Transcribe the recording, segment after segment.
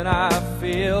When I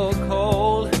feel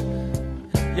cold,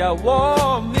 you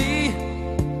warm me.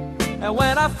 And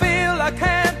when I feel I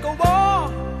can't go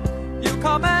on, you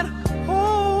come and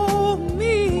hold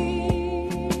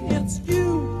me. It's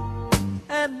you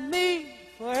and me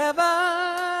forever,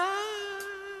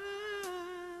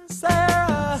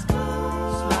 Sarah.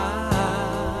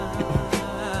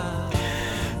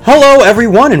 Hello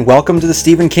everyone and welcome to the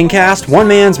Stephen King Cast, one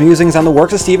man's musings on the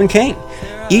works of Stephen King.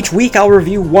 Each week I'll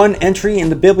review one entry in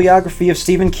the bibliography of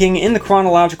Stephen King in the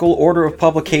chronological order of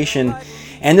publication,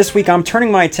 and this week I'm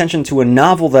turning my attention to a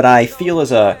novel that I feel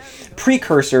is a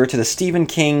precursor to the Stephen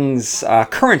King's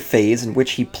current phase, in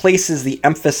which he places the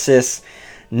emphasis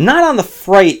not on the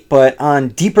fright but on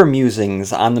deeper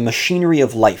musings on the machinery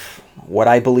of life, what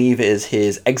I believe is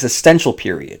his existential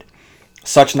period.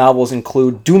 Such novels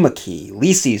include Duma-Key,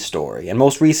 Lisey's Story, and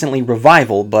most recently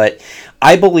Revival, but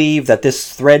I believe that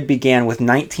this thread began with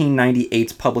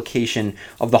 1998's publication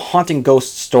of the haunting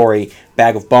ghost story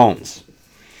Bag of Bones.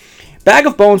 Bag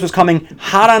of Bones was coming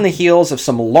hot on the heels of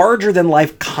some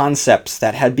larger-than-life concepts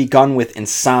that had begun with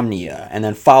Insomnia, and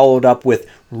then followed up with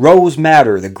Rose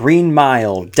Madder, The Green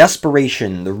Mile,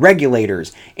 Desperation, The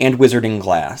Regulators, and Wizarding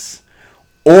Glass.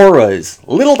 Auras,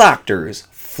 Little Doctors,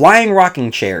 Flying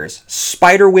Rocking Chairs,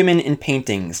 Spider Women in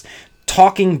Paintings,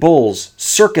 Talking Bulls,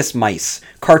 Circus Mice,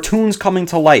 Cartoons Coming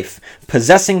to Life,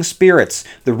 Possessing Spirits,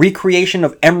 the recreation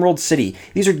of Emerald City.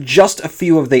 These are just a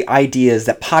few of the ideas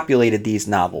that populated these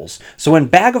novels. So when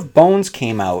Bag of Bones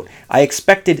came out, I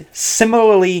expected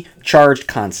similarly charged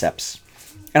concepts.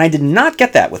 And I did not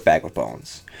get that with Bag of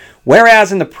Bones.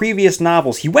 Whereas in the previous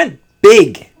novels, he went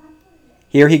big.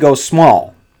 Here he goes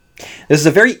small. This is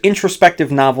a very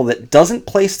introspective novel that doesn't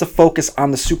place the focus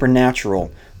on the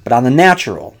supernatural, but on the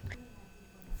natural.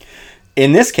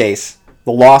 In this case,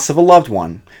 the loss of a loved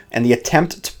one, and the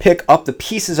attempt to pick up the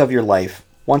pieces of your life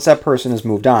once that person has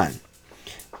moved on.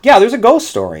 Yeah, there's a ghost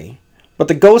story, but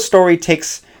the ghost story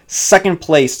takes second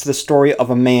place to the story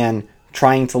of a man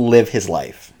trying to live his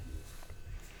life.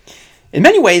 In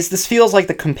many ways, this feels like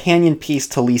the companion piece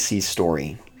to Lisey's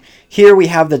Story. Here we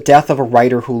have the death of a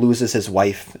writer who loses his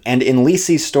wife, and in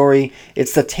Lisey's Story,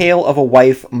 it's the tale of a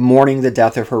wife mourning the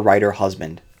death of her writer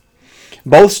husband.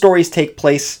 Both stories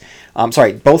place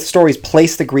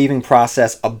the grieving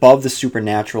process above the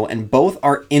supernatural, and both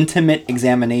are intimate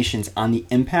examinations on the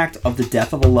impact of the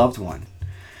death of a loved one.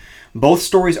 Both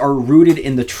stories are rooted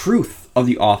in the truth of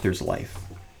the author's life.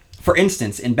 For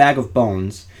instance, in Bag of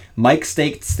Bones, Mike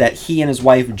states that he and his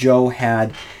wife Jo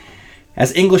had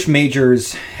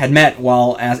met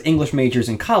while as English majors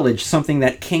in college, something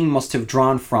that King must have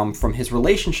drawn from his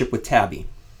relationship with Tabby.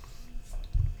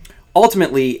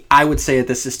 Ultimately, I would say that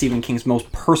this is Stephen King's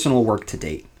most personal work to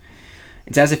date.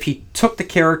 It's as if he took the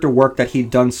character work that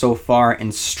he'd done so far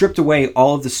and stripped away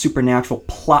all of the supernatural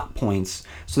plot points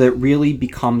so that it really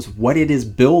becomes what it is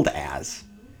billed as,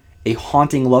 a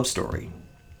haunting love story.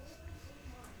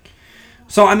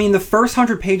 So, the first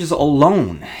 100 pages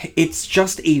alone, it's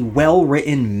just a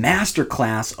well-written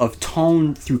masterclass of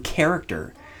tone through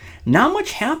character. Not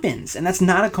much happens, and that's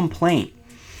not a complaint.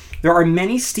 There are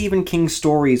many Stephen King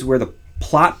stories where the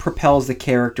plot propels the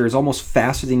characters almost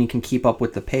faster than you can keep up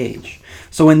with the page.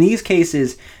 So in these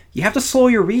cases, you have to slow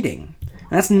your reading. And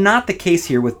that's not the case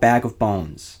here with Bag of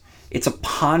Bones. It's a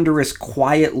ponderous,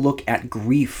 quiet look at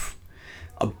grief.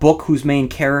 A book whose main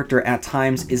character at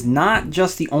times is not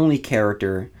just the only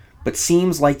character, but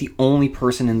seems like the only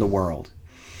person in the world.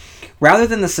 Rather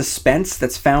than the suspense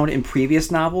that's found in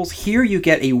previous novels, here you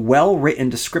get a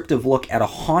well-written descriptive look at a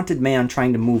haunted man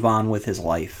trying to move on with his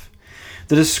life.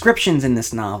 The descriptions in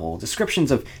this novel,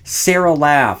 descriptions of Sarah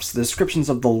laughs, the descriptions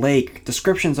of the lake,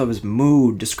 descriptions of his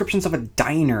mood, descriptions of a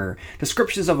diner,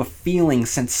 descriptions of a feeling,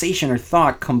 sensation, or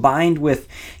thought, combined with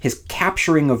his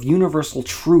capturing of universal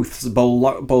truths,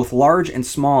 both large and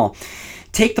small,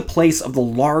 take the place of the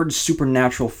large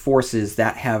supernatural forces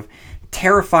that have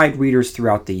terrified readers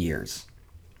throughout the years.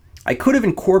 I could have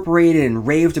incorporated and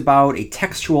raved about a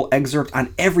textual excerpt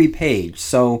on every page,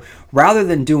 so rather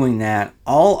than doing that,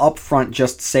 I'll up front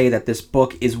just say that this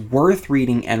book is worth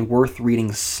reading and worth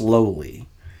reading slowly.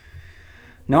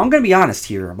 Now, I'm going to be honest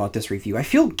here about this review. I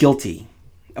feel guilty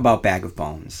about Bag of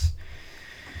Bones.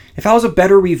 If I was a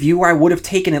better reviewer, I would have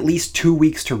taken at least 2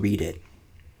 weeks to read it.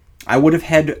 I would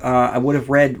have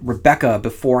read Rebecca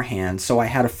beforehand, so I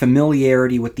had a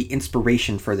familiarity with the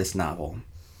inspiration for this novel.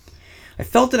 I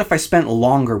felt that if I spent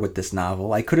longer with this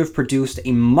novel, I could have produced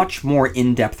a much more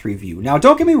in-depth review. Now,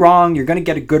 don't get me wrong, you're going to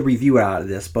get a good review out of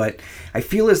this, but I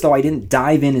feel as though I didn't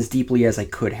dive in as deeply as I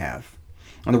could have.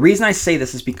 And the reason I say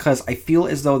this is because I feel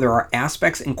as though there are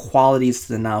aspects and qualities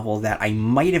to the novel that I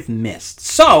might have missed.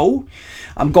 So,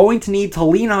 I'm going to need to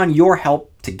lean on your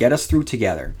help to get us through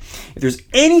together. If there's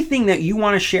anything that you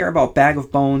want to share about Bag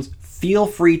of Bones, feel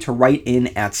free to write in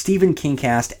at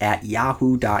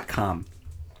StephenKingcast@yahoo.com.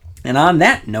 And on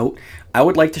that note, I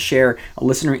would like to share a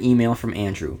listener email from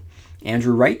Andrew.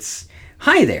 Andrew writes,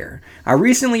 "Hi there. I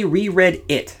recently reread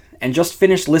It and just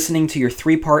finished listening to your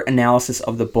 3-part analysis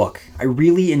of the book. I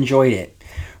really enjoyed it.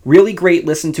 Really great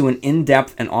listen to an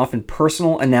in-depth and often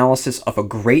personal analysis of a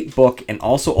great book, and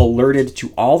also alerted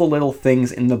to all the little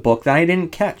things in the book that I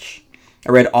didn't catch.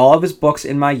 I read all of his books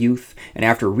in my youth, and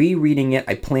after rereading it,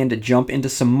 I plan to jump into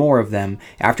some more of them,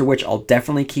 after which I'll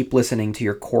definitely keep listening to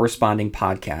your corresponding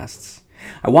podcasts.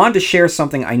 I wanted to share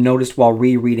something I noticed while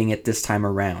rereading it this time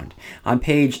around. On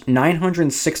page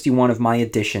 961 of my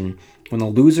edition, when the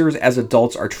losers as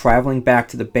adults are traveling back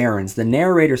to the Barrens, the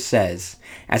narrator says,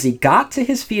 as he got to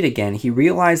his feet again, he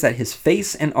realized that his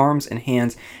face and arms and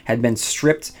hands had been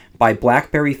stripped by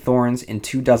blackberry thorns in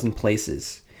 24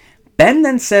 places. Ben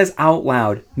then says out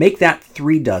loud, make that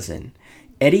 36.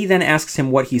 Eddie then asks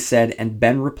him what he said, and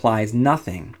Ben replies,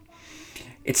 nothing.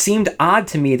 It seemed odd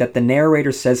to me that the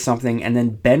narrator says something and then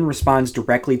Ben responds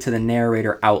directly to the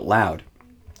narrator out loud,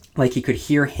 like he could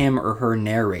hear him or her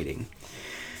narrating.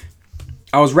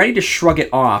 I was ready to shrug it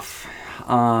off,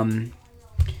 but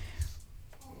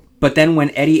then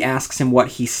when Eddie asks him what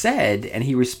he said and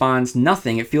he responds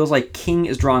nothing, it feels like King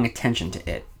is drawing attention to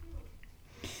it.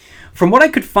 From what I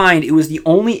could find, it was the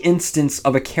only instance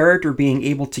of a character being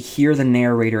able to hear the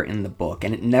narrator in the book,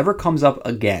 and it never comes up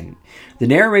again. The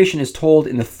narration is told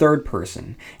in the third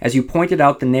person. As you pointed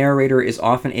out, the narrator is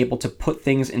often able to put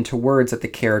things into words that the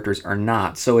characters are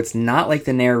not, so it's not like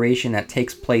the narration that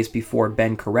takes place before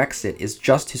Ben corrects it is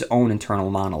just his own internal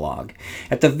monologue.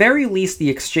 At the very least, the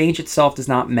exchange itself does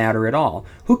not matter at all.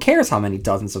 Who cares how many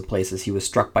dozens of places he was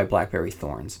struck by blackberry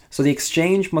thorns? So the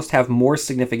exchange must have more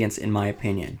significance in my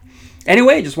opinion.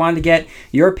 Anyway, just wanted to get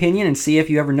your opinion and see if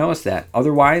you ever noticed that.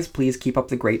 Otherwise, please keep up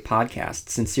the great podcast.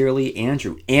 Sincerely,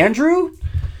 Andrew. Andrew?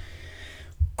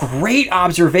 Great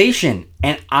observation.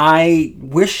 And I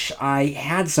wish I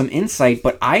had some insight,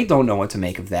 but I don't know what to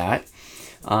make of that.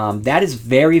 That is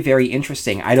very, very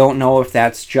interesting. I don't know if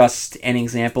that's just an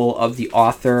example of the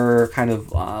author kind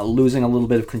of losing a little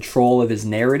bit of control of his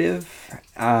narrative,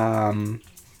 or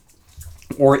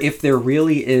if there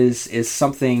really is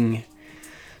something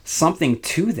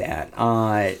to that.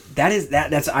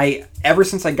 Ever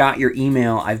since I got your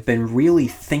email, I've been really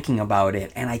thinking about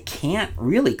it, and I can't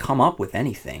really come up with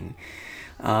anything.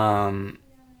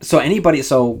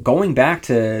 So going back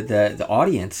to the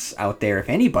audience out there, if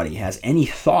anybody has any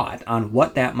thought on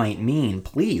what that might mean,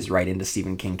 please write into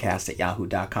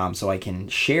StephenKingcast@yahoo.com so I can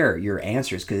share your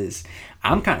answers, because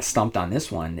I'm kind of stumped on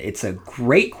this one. It's a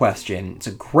great question. It's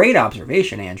a great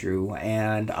observation, Andrew,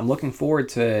 and I'm looking forward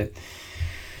to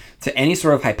any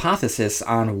sort of hypothesis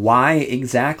on why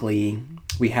exactly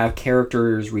we have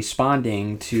characters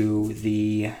responding to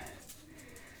the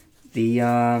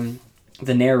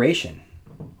narration.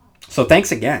 So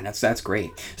thanks again. That's great.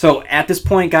 So at this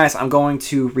point, guys, I'm going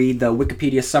to read the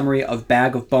Wikipedia summary of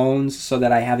Bag of Bones so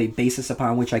that I have a basis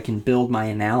upon which I can build my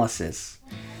analysis.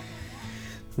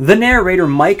 The narrator,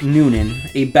 Mike Noonan,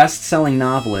 a best-selling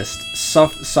novelist,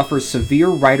 suffers severe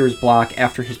writer's block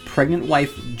after his pregnant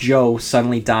wife, Jo,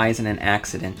 suddenly dies in an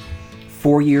accident.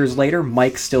 4 years later,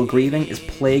 Mike, still grieving, is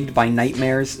plagued by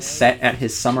nightmares set at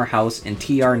his summer house in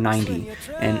TR-90,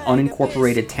 an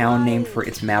unincorporated town named for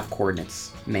its map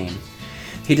coordinates, Maine.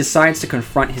 He decides to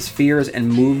confront his fears and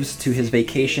moves to his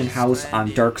vacation house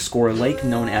on Dark Score Lake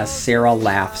known as Sarah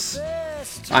Laughs.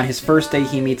 On his first day,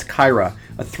 he meets Kyra,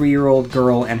 a 3-year-old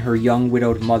girl, and her young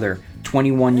widowed mother,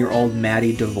 21-year-old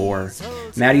Maddie DeVore.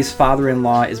 Maddie's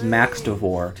father-in-law is Max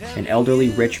DeVore, an elderly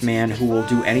rich man who will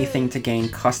do anything to gain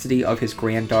custody of his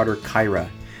granddaughter Kyra.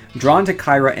 Drawn to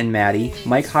Kyra and Maddie,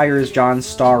 Mike hires John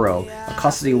Starro, a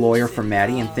custody lawyer for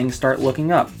Maddie, and things start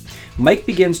looking up. Mike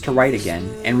begins to write again,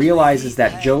 and realizes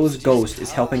that Jo's ghost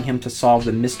is helping him to solve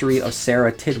the mystery of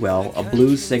Sarah Tidwell, a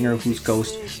blues singer whose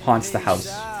ghost haunts the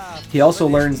house. He also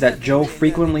learns that Jo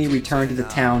frequently returned to the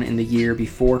town in the year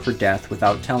before her death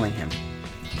without telling him.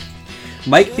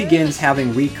 Mike begins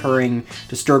having recurring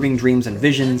disturbing dreams and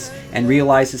visions, and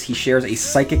realizes he shares a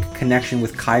psychic connection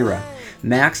with Kyra.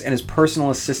 Max and his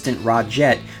personal assistant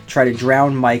Rodjet try to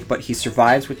drown Mike, but he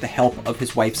survives with the help of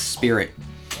his wife's spirit.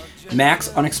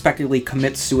 Max unexpectedly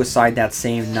commits suicide that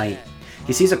same night.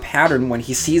 He sees a pattern when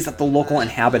he sees that the local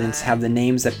inhabitants have the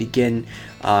names that begin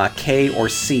K or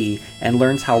C, and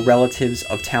learns how relatives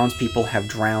of townspeople have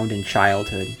drowned in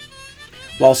childhood.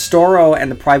 While Storrow and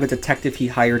the private detective he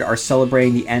hired are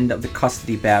celebrating the end of the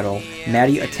custody battle,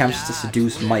 Maddie attempts to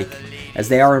seduce Mike. As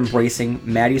they are embracing,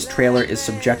 Maddie's trailer is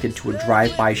subjected to a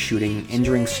drive-by shooting,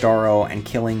 injuring Storrow and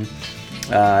killing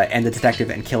the detective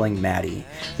and killing Maddie.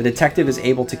 The detective is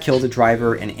able to kill the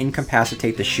driver and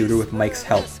incapacitate the shooter with Mike's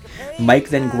help. Mike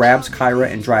then grabs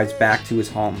Kyra and drives back to his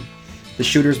home. The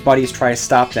shooter's buddies try to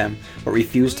stop them, but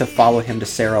refuse to follow him to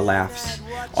Sarah Laughs.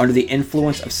 Under the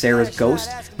influence of Sarah's ghost,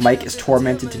 Mike is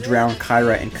tormented to drown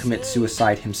Kyra and commit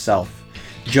suicide himself.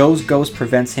 Joe's ghost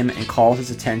prevents him and calls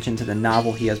his attention to the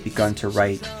novel he has begun to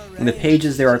write. In the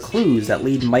pages there are clues that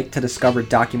lead Mike to discover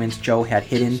documents Joe had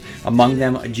hidden, among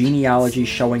them a genealogy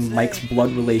showing Mike's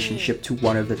blood relationship to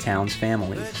one of the town's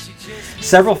families.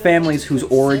 Several families whose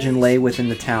origin lay within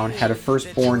the town had a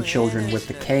firstborn children with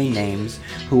the K names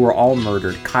who were all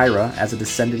murdered. Kyra, as a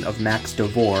descendant of Max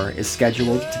Devore, is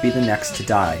scheduled to be the next to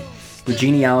die. The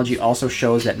genealogy also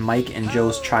shows that Mike and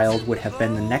Joe's child would have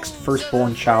been the next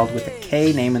firstborn child with a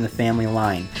K name in the family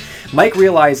line. Mike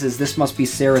realizes this must be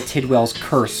Sarah Tidwell's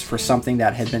curse for something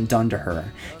that had been done to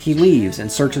her. He leaves and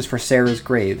searches for Sarah's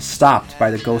grave, stopped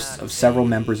by the ghosts of several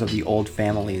members of the old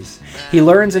families. He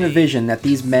learns in a vision that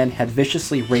these men had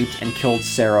viciously raped and killed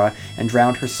Sarah and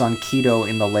drowned her son Keto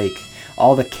in the lake.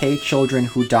 All the K children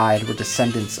who died were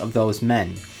descendants of those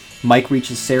men. Mike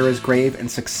reaches Sarah's grave and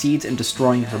succeeds in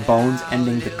destroying her bones,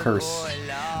 ending the curse.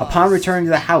 Upon returning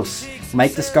to the house,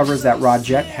 Mike discovers that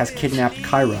Rajette has kidnapped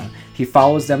Kyra. He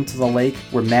follows them to the lake,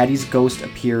 where Maddie's ghost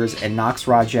appears and knocks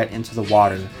Rajette into the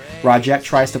water. Rajette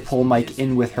tries to pull Mike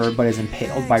in with her, but is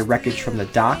impaled by wreckage from the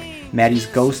dock. Maddie's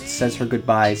ghost says her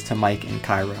goodbyes to Mike and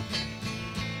Kyra.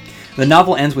 The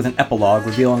novel ends with an epilogue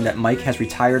revealing that Mike has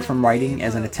retired from writing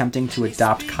as an attempting to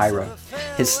adopt Kyra.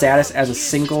 His status as a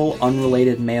single,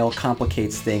 unrelated male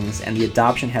complicates things, and the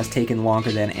adoption has taken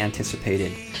longer than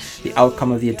anticipated. The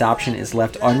outcome of the adoption is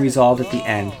left unresolved at the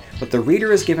end, but the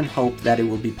reader is given hope that it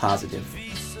will be positive.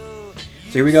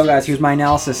 So here we go, guys. Here's my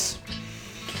analysis.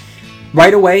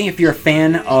 Right away, if you're a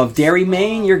fan of Derry,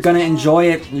 Maine, you're going to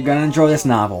enjoy it. You're going to enjoy this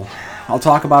novel. I'll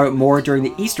talk about it more during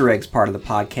the Easter eggs part of the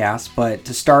podcast, but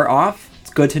to start off,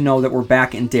 it's good to know that we're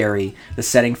back in Derry, the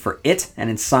setting for It and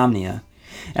Insomnia.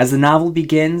 As the novel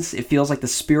begins, it feels like the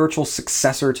spiritual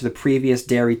successor to the previous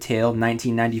Derry tale,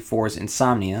 1994's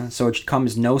Insomnia, so it should come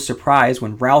as no surprise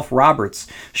when Ralph Roberts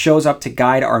shows up to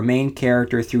guide our main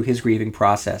character through his grieving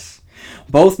process.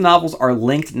 Both novels are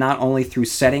linked not only through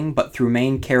setting, but through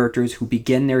main characters who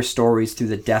begin their stories through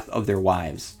the death of their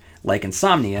wives. Like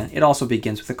Insomnia, it also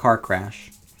begins with a car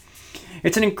crash.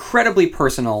 It's an incredibly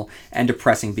personal and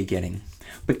depressing beginning.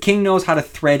 But King knows how to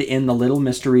thread in the little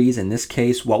mysteries, in this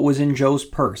case, what was in Joe's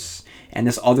purse, and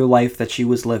this other life that she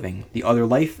was living. The other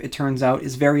life, it turns out,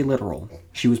 is very literal.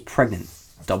 She was pregnant.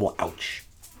 Double ouch.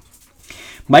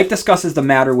 Mike discusses the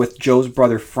matter with Joe's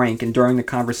brother Frank, and during the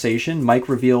conversation, Mike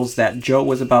reveals that Joe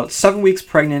was about 7 weeks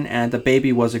pregnant and the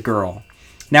baby was a girl.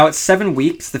 Now, at 7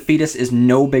 weeks, the fetus is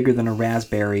no bigger than a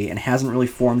raspberry and hasn't really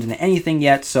formed into anything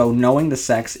yet, so knowing the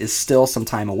sex is still some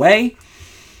time away.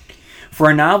 For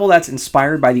a novel that's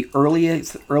inspired by the early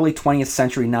 20th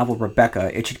century novel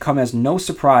Rebecca, it should come as no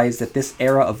surprise that this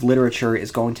era of literature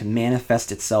is going to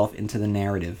manifest itself into the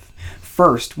narrative.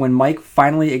 First, when Mike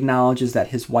finally acknowledges that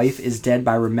his wife is dead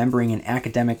by remembering an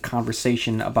academic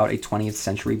conversation about a 20th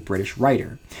century British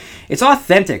writer. It's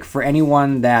authentic for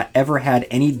anyone that ever had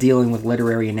any dealing with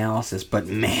literary analysis, but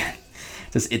man,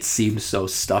 it seems so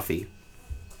stuffy.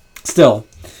 Still,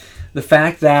 the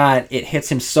fact that it hits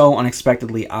him so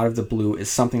unexpectedly out of the blue is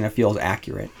something that feels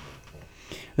accurate.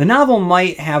 The novel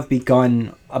might have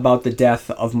begun about the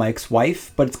death of Mike's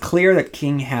wife, but it's clear that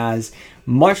King has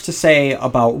much to say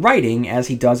about writing as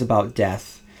he does about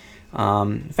death.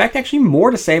 In fact, actually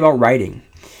more to say about writing.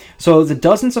 So the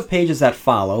dozens of pages that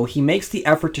follow, he makes the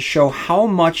effort to show how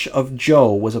much of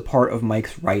Joe was a part of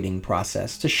Mike's writing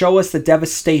process, to show us the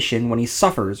devastation when he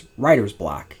suffers writer's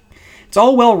block. It's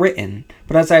all well written,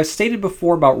 but as I've stated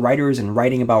before about writers and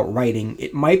writing about writing,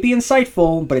 it might be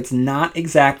insightful, but it's not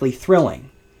exactly thrilling.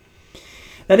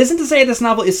 That isn't to say this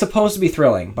novel is supposed to be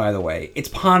thrilling, by the way. It's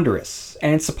ponderous,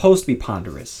 and it's supposed to be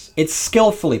ponderous. It's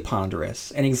skillfully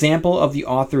ponderous, an example of the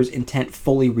author's intent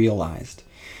fully realized.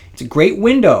 It's a great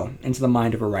window into the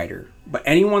mind of a writer, but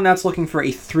anyone that's looking for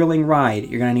a thrilling ride,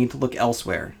 you're going to need to look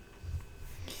elsewhere.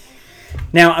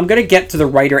 Now, I'm going to get to the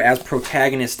writer as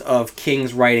protagonist of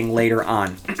King's writing later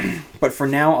on, but for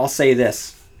now, I'll say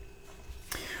this.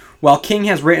 While King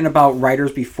has written about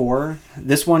writers before,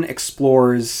 this one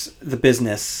explores the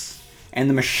business and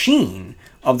the machine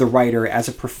of the writer as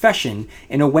a profession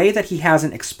in a way that he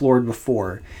hasn't explored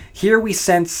before. Here we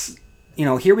sense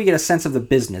here we get a sense of the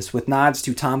business with nods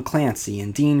to Tom Clancy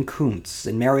and Dean Koontz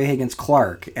and Mary Higgins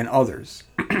Clark and others.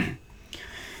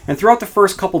 And throughout the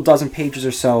first couple dozen pages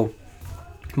or so,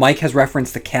 Mike has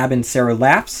referenced the cabin Sarah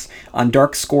Laughs on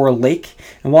Dark Score Lake,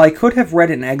 and while I could have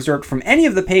read an excerpt from any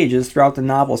of the pages throughout the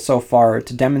novel so far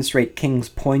to demonstrate King's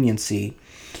poignancy,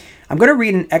 I'm going to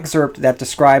read an excerpt that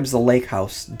describes the lake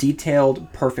house,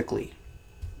 detailed perfectly.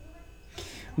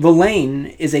 The lane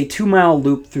is a 2-mile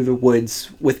loop through the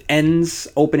woods with ends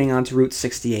opening onto Route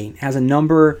 68. It has a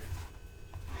number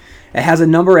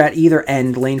at either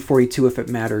end, lane 42 if it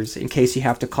matters, in case you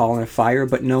have to call in a fire,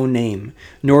 but no name.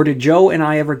 Nor did Joe and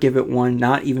I ever give it one,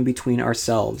 not even between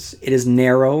ourselves. It is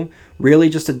narrow, really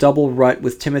just a double rut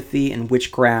with timothy and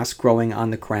witch grass growing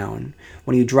on the crown.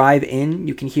 When you drive in,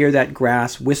 you can hear that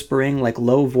grass whispering like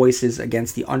low voices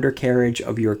against the undercarriage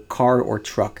of your car or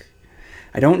truck.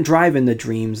 I don't drive in the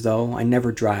dreams, though. I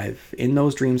never drive. In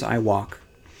those dreams, I walk.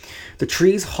 The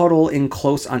trees huddle in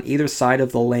close on either side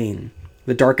of the lane.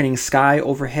 The darkening sky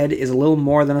overhead is a little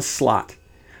more than a slot.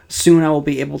 Soon I will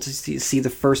be able to see the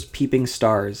first peeping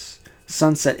stars.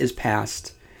 Sunset is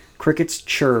past. Crickets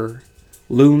chirr.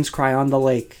 Loons cry on the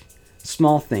lake.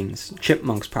 Small things,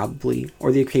 chipmunks probably,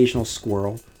 or the occasional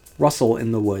squirrel, rustle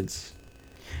in the woods.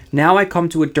 Now I come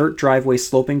to a dirt driveway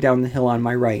sloping down the hill on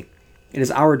my right. It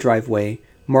is our driveway,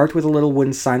 marked with a little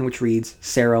wooden sign which reads,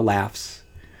 Sarah Laughs.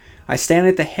 I stand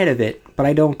at the head of it, but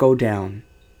I don't go down.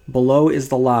 Below is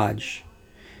the lodge.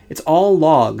 It's all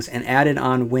logs and added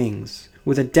on wings,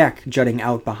 with a deck jutting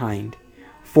out behind.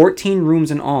 14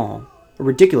 rooms in all, a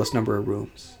ridiculous number of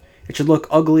rooms. It should look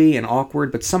ugly and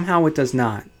awkward, but somehow it does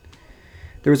not.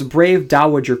 There is a brave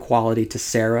dowager quality to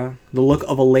Sarah, the look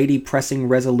of a lady pressing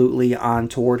resolutely on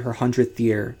toward her 100th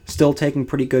year, still taking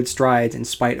pretty good strides in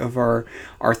spite of her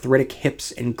arthritic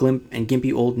hips and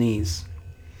gimpy old knees.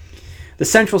 The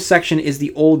central section is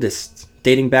the oldest,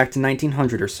 dating back to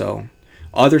 1900 or so.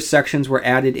 Other sections were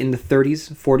added in the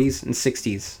 30s, 40s, and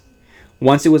 60s.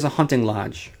 Once it was a hunting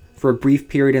lodge. For a brief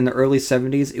period in the early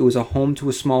 70s, it was a home to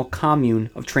a small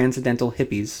commune of transcendental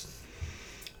hippies.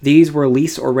 These were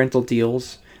lease or rental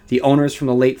deals. The owners from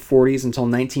the late 40s until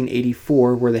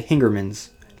 1984 were the Hingermans,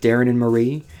 Darren and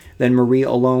Marie, then Marie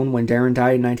alone when Darren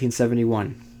died in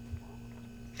 1971.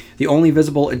 The only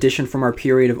visible addition from our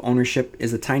period of ownership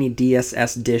is the tiny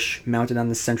DSS dish mounted on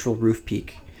the central roof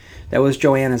peak. That was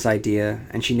Joanna's idea,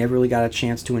 and she never really got a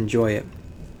chance to enjoy it.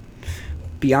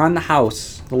 Beyond the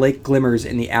house, the lake glimmers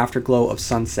in the afterglow of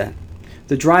sunset.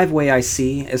 The driveway I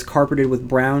see is carpeted with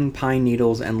brown pine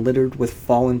needles and littered with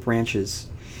fallen branches.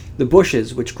 The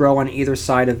bushes, which grow on either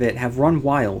side of it, have run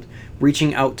wild,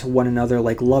 reaching out to one another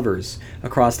like lovers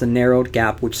across the narrowed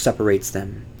gap which separates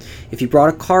them. If you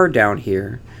brought a car down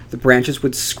here, the branches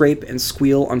would scrape and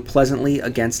squeal unpleasantly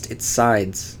against its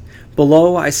sides.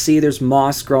 Below, I see there's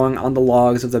moss growing on the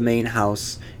logs of the main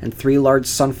house, and 3 large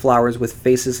sunflowers with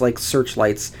faces like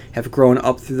searchlights have grown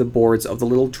up through the boards of the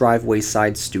little driveway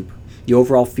side stoop. The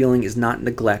overall feeling is not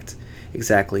neglect,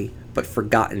 exactly, but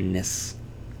forgottenness.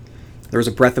 There is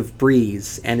a breath of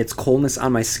breeze, and its coldness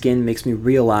on my skin makes me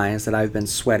realize that I've been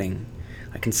sweating.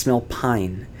 I can smell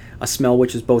pine, a smell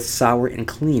which is both sour and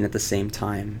clean at the same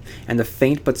time, and the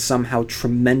faint but somehow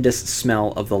tremendous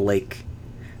smell of the lake.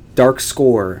 Dark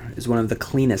Score is one of the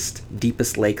cleanest,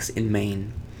 deepest lakes in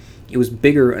Maine. It was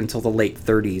bigger until the late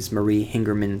 30s, Marie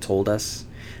Hingerman told us.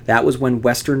 That was when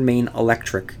Western Maine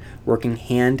Electric, working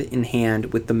hand in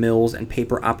hand with the mills and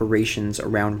paper operations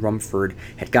around Rumford,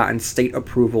 had gotten state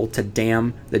approval to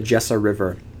dam the Jessa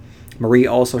River. Marie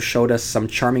also showed us some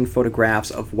charming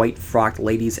photographs of white-frocked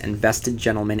ladies and vested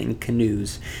gentlemen in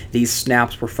canoes. These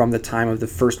snaps were from the time of the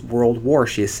First World War,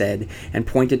 she said, and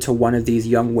pointed to one of these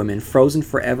young women frozen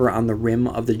forever on the rim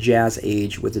of the Jazz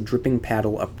Age with a dripping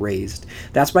paddle upraised.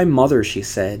 That's my mother, she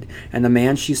said, and the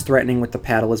man she's threatening with the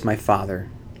paddle is my father.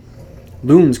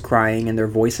 Loons crying and their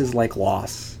voices like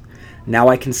loss. Now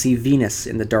I can see Venus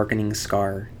in the darkening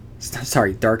sky.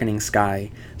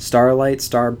 Starlight,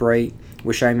 star bright.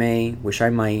 Wish I may, wish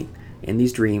I might. In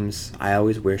these dreams, I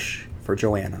always wish for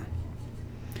Joanna.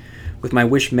 With my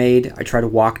wish made, I try to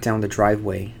walk down the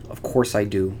driveway. Of course I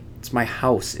do. It's my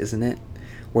house, isn't it?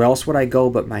 Where else would I go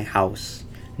but my house?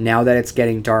 Now that it's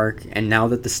getting dark, and now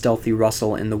that the stealthy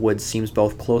rustle in the woods seems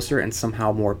both closer and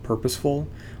somehow more purposeful,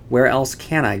 where else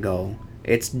can I go?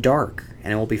 It's dark,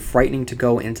 and it will be frightening to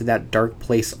go into that dark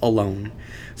place alone.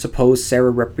 Suppose Sarah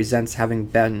represents having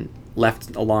been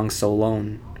left along so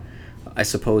alone. I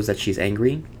suppose that she's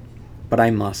angry, but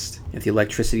I must. If the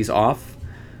electricity's off,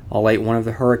 I'll light one of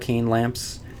the hurricane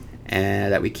lamps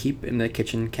that we keep in the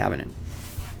kitchen cabinet.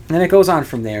 And it goes on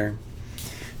from there.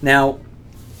 Now,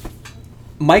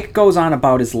 Mike goes on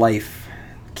about his life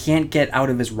can't get out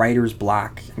of his writer's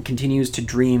block and continues to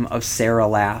dream of Sarah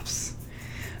Laughs.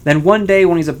 Then one day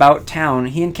when he's about town,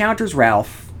 he encounters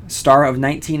Ralph, star of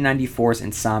 1994's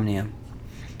Insomnia.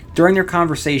 During their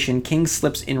conversation, King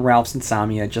slips in Ralph's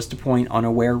Insomnia just to point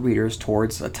unaware readers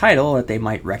towards a title that they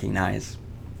might recognize.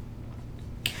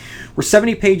 We're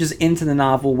 70 pages into the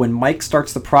novel when Mike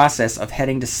starts the process of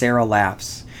heading to Sarah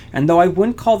Laughs, and though I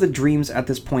wouldn't call the dreams at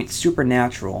this point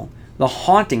supernatural, the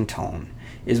haunting tone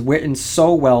is written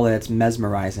so well that it's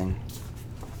mesmerizing.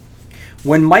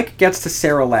 When Mike gets to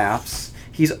Sarah Laughs,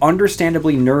 he's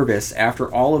understandably nervous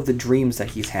after all of the dreams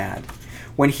that he's had.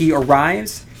 When he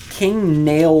arrives, King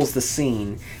nails the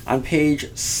scene on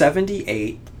page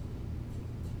 78.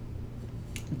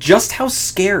 Just how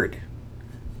scared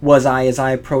was I as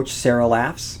I approached Sarah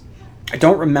Laughs? I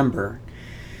don't remember.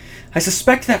 I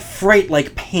suspect that fright,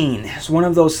 like pain, is one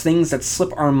of those things that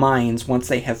slip our minds once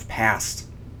they have passed.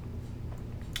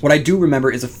 What I do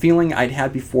remember is a feeling I'd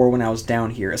had before when I was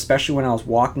down here, especially when I was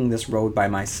walking this road by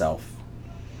myself.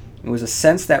 It was a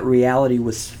sense that reality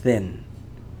was thin.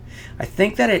 I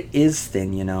think that it is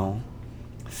thin, you know.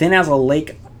 Thin as a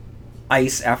lake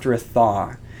ice after a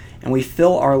thaw, and we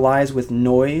fill our lives with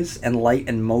noise and light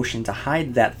and motion to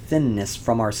hide that thinness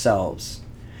from ourselves.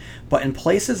 But in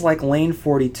places like Lane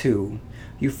 42,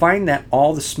 you find that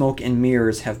all the smoke and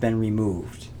mirrors have been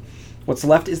removed. What's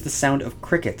left is the sound of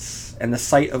crickets and the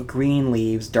sight of green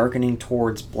leaves darkening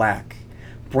towards black,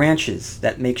 branches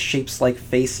that make shapes like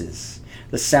faces,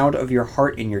 the sound of your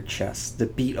heart in your chest, the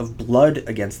beat of blood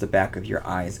against the back of your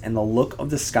eyes, and the look of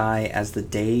the sky as the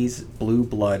day's blue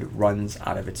blood runs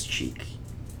out of its cheek.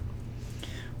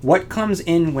 What comes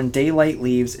in when daylight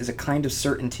leaves is a kind of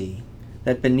certainty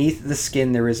that beneath the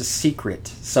skin there is a secret,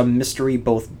 some mystery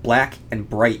both black and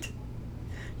bright.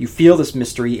 You feel this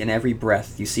mystery in every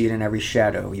breath, you see it in every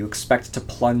shadow, you expect to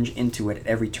plunge into it at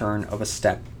every turn of a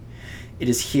step. It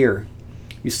is here.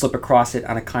 You slip across it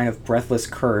on a kind of breathless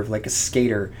curve like a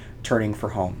skater turning for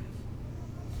home.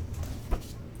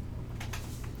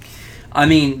 I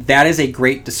mean, that is a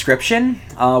great description.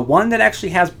 One that actually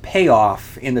has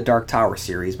payoff in the Dark Tower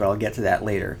series, but I'll get to that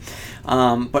later.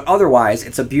 But otherwise,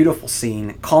 it's a beautiful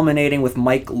scene, culminating with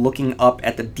Mike looking up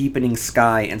at the deepening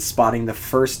sky and spotting the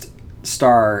first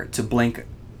star to blink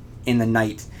in the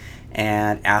night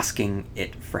and asking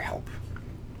it for help.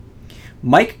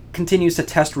 Mike continues to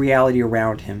test reality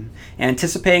around him,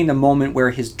 anticipating the moment where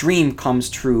his dream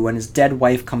comes true and his dead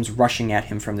wife comes rushing at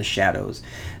him from the shadows.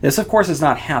 This, of course, does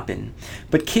not happen,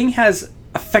 but King has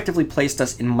effectively placed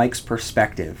us in Mike's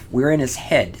perspective. We're in his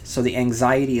head, so the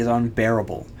anxiety is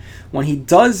unbearable. When he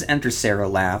does enter Sarah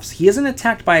Laughs, he isn't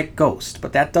attacked by a ghost,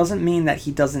 but that doesn't mean that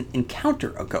he doesn't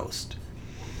encounter a ghost.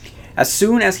 As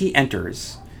soon as he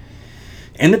enters,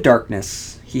 in the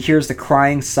darkness, he hears the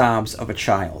crying sobs of a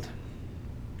child.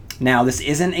 Now, this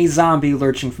isn't a zombie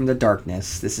lurching from the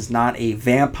darkness. This is not a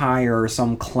vampire or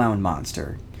some clown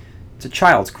monster. It's a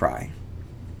child's cry.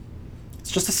 It's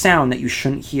just a sound that you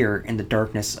shouldn't hear in the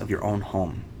darkness of your own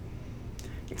home.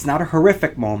 It's not a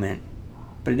horrific moment,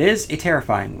 but it is a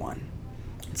terrifying one.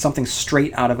 It's something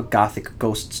straight out of a gothic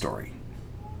ghost story.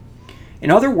 In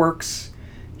other works,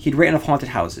 he'd written of haunted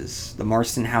houses: the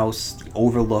Marston House, the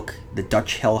Overlook, the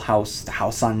Dutch Hill House, the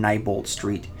house on Neibolt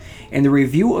Street. In the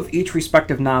review of each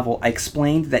respective novel, I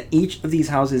explained that each of these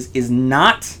houses is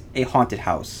not a haunted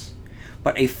house,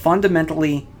 but a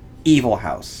fundamentally evil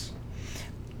house.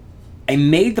 I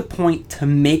made the point to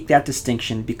make that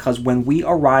distinction because when we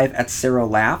arrive at Sarah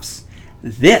Laughs,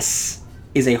 this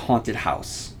is a haunted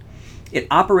house. It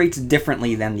operates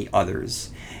differently than the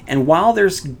others. And while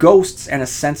there's ghosts and a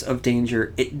sense of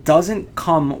danger, it doesn't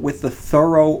come with the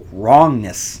thorough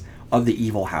wrongness of the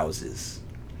evil houses.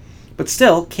 But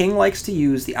still, King likes to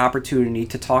use the opportunity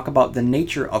to talk about the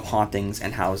nature of hauntings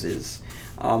and houses,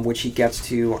 which he gets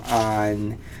to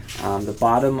on the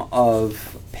bottom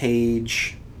of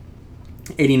page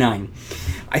 89.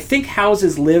 I think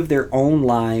houses live their own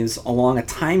lives along a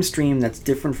time stream that's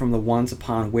different from the ones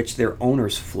upon which their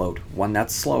owners float, one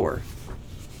that's slower.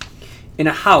 In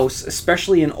a house,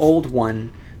 especially an old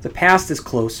one, the past is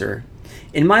closer.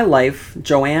 In my life,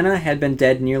 Joanna had been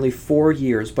dead nearly 4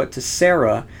 years, but to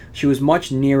Sarah, she was much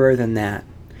nearer than that.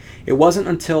 It wasn't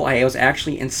until I was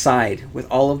actually inside, with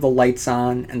all of the lights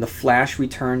on and the flash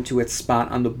returned to its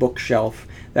spot on the bookshelf,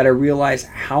 that I realized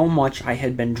how much I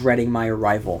had been dreading my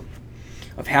arrival,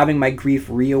 of having my grief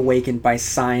reawakened by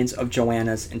signs of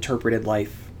Joanna's interpreted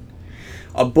life.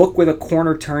 A book with a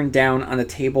corner turned down on the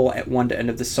table at one end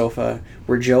of the sofa,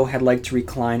 where Jo had liked to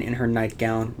recline in her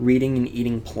nightgown, reading and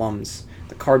eating plums.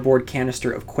 The cardboard canister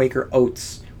of Quaker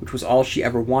oats which was all she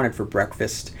ever wanted for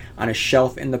breakfast. On a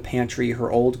shelf in the pantry,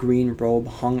 her old green robe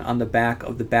hung on the back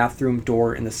of the bathroom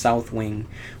door in the south wing,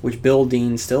 which Bill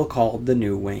Dean still called the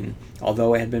new wing,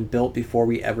 although it had been built before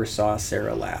we ever saw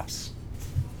Sarah Laughs.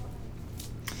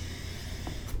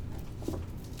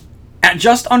 At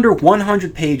just under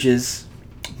 100 pages,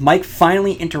 Mike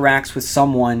finally interacts with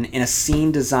someone in a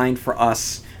scene designed for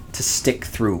us to stick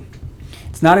through.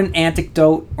 It's not an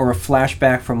anecdote or a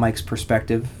flashback from Mike's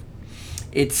perspective.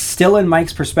 It's still in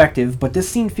Mike's perspective, but this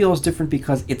scene feels different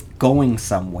because it's going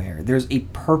somewhere. There's a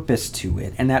purpose to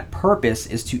it, and that purpose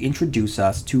is to introduce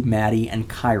us to Maddie and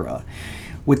Kyra.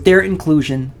 With their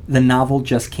inclusion, the novel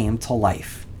just came to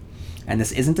life. And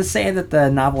this isn't to say that the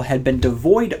novel had been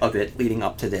devoid of it leading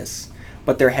up to this,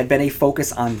 but there had been a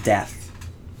focus on death.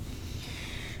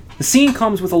 The scene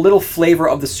comes with a little flavor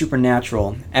of the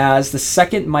supernatural. As the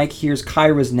second Mike hears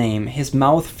Kyra's name, his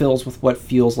mouth fills with what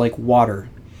feels like water.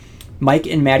 Mike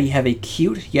and Maddie have a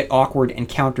cute yet awkward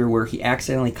encounter where he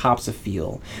accidentally cops a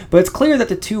feel. But it's clear that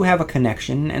the two have a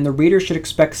connection, and the reader should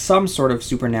expect some sort of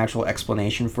supernatural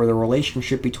explanation for the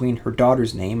relationship between her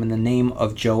daughter's name and the name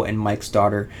of Joe and Mike's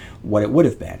daughter, what it would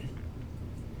have been.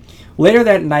 Later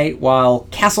that night, while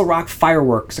Castle Rock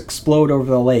fireworks explode over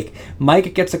the lake,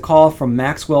 Mike gets a call from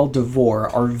Maxwell DeVore,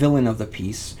 our villain of the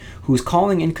piece, who's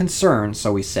calling in concern,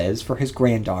 so he says, for his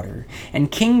granddaughter. And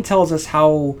King tells us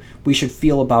how we should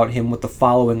feel about him with the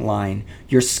following line: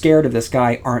 "You're scared of this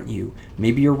guy, aren't you?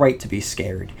 Maybe you're right to be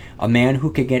scared. A man who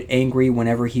can get angry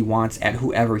whenever he wants at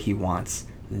whoever he wants.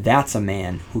 That's a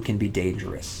man who can be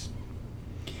dangerous."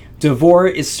 DeVore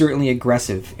is certainly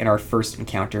aggressive in our first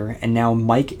encounter, and now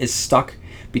Mike is stuck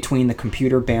between the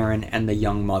computer baron and the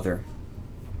young mother.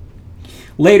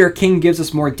 Later, King gives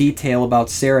us more detail about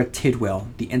Sarah Tidwell,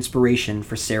 the inspiration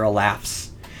for Sarah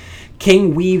Laughs.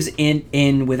 King weaves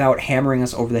in without hammering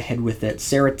us over the head with it.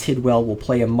 Sarah Tidwell will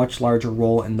play a much larger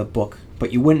role in the book,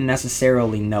 but you wouldn't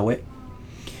necessarily know it.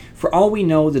 For all we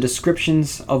know, the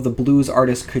descriptions of the blues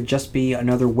artist could just be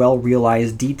another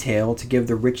well-realized detail to give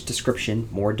the rich description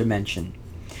more dimension.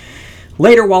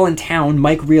 Later, while in town,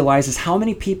 Mike realizes how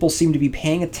many people seem to be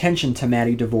paying attention to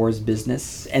Maddie DeVore's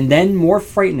business, and then, more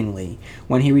frighteningly,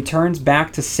 when he returns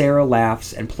back to Sarah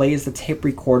Laughs and plays the tape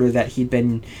recorder that he'd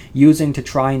been using to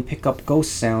try and pick up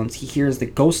ghost sounds, he hears the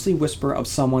ghostly whisper of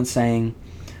someone saying,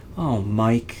 "Oh,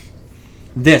 Mike."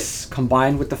 This,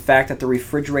 combined with the fact that the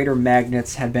refrigerator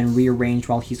magnets had been rearranged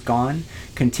while he's gone,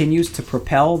 continues to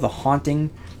propel the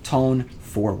haunting tone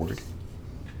forward.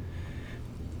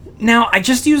 Now, I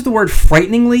just used the word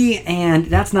frighteningly, and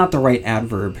that's not the right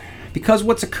adverb, because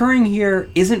what's occurring here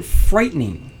isn't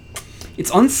frightening.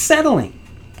 It's unsettling,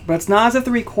 but it's not as if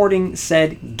the recording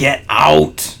said, "Get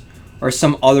out," or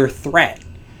some other threat.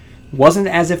 It wasn't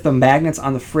as if the magnets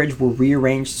on the fridge were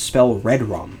rearranged to spell red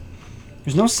rum.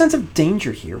 There's no sense of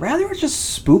danger here. Rather, it's just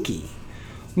spooky.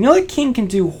 We know that King can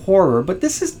do horror, but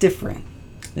this is different.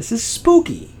 This is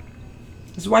spooky.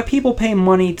 This is why people pay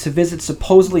money to visit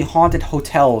supposedly haunted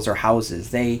hotels or houses.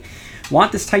 They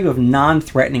want this type of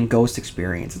non-threatening ghost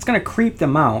experience. It's going to creep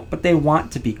them out, but they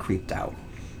want to be creeped out.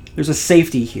 There's a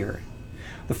safety here.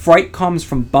 The fright comes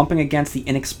from bumping against the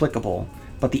inexplicable,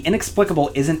 but the inexplicable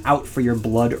isn't out for your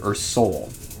blood or soul.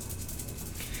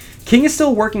 King is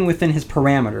still working within his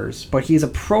parameters, but he's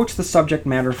approached the subject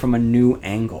matter from a new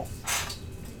angle.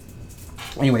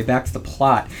 Anyway, back to the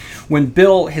plot. When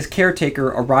Bill, his caretaker,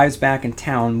 arrives back in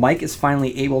town, Mike is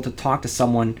finally able to talk to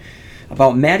someone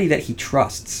about Maddie that he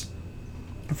trusts.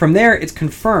 From there, it's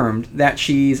confirmed that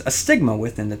she's a stigma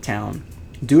within the town,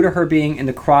 due to her being in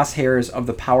the crosshairs of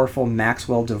the powerful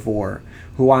Maxwell DeVore,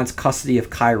 who wants custody of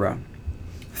Kyra.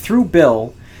 Through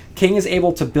Bill, King is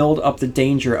able to build up the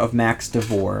danger of Max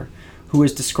DeVore, who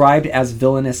is described as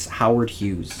villainous Howard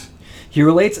Hughes. He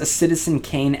relates a Citizen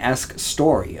Kane-esque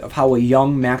story of how a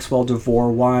young Maxwell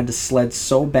DeVore wanted to sled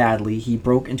so badly he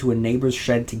broke into a neighbor's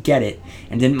shed to get it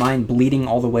and didn't mind bleeding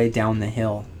all the way down the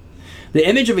hill. The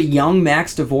image of a young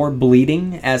Max DeVore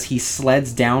bleeding as he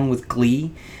sleds down with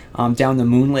glee down the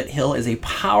moonlit hill is a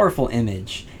powerful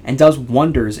image and does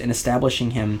wonders in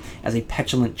establishing him as a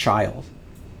petulant child.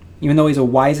 Even though he's a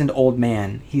wizened old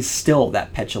man, he's still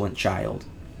that petulant child.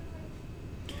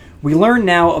 We learn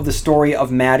now of the story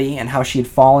of Maddie and how she had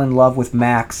fallen in love with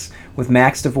Max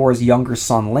DeVore's younger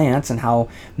son Lance, and how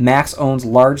Max owns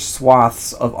large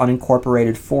swaths of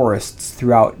unincorporated forests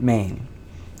throughout Maine.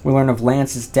 We learn of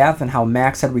Lance's death and how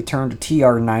Max had returned to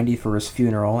TR-90 for his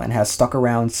funeral and has stuck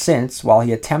around since while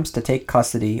he attempts to take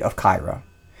custody of Kyra.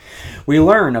 We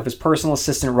learn of his personal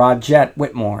assistant Rod Jett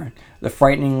Whitmore, the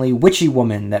frighteningly witchy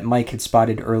woman that Mike had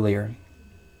spotted earlier.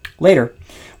 Later,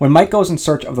 when Mike goes in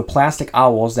search of the plastic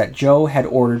owls that Joe had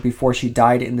ordered before she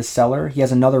died in the cellar, he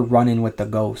has another run-in with the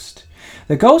ghost.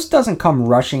 The ghost doesn't come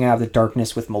rushing out of the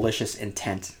darkness with malicious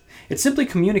intent. It simply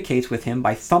communicates with him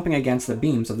by thumping against the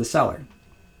beams of the cellar.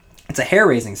 It's a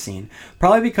hair-raising scene,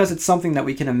 probably because it's something that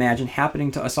we can imagine happening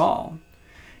to us all.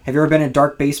 Have you ever been in a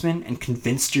dark basement and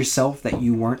convinced yourself that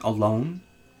you weren't alone?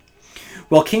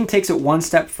 Well, King takes it one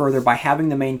step further by having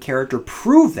the main character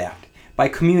prove that by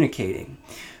communicating.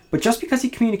 But just because he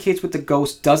communicates with the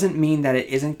ghost doesn't mean that it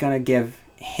isn't going to give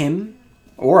him,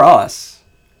 or us,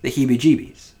 the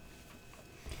heebie-jeebies.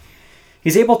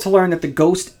 He's able to learn that the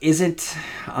ghost isn't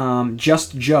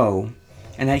just Joe,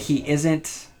 and that he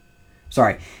isn't...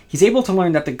 He's able to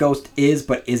learn that the ghost is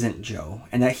but isn't Joe,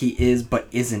 and that he is but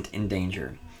isn't in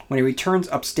danger. When he returns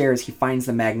upstairs, he finds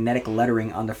the magnetic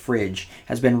lettering on the fridge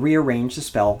has been rearranged to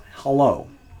spell hello.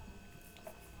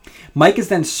 Mike is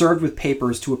then served with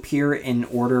papers to appear in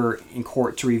order in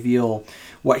court to reveal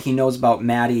what he knows about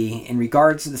Maddie in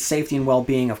regards to the safety and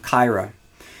well-being of Kyra.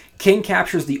 King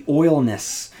captures the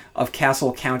oilness of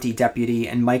Castle County Deputy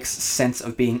and Mike's sense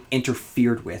of being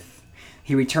interfered with.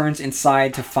 He returns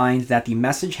inside to find that the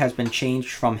message has been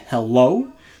changed from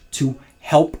hello to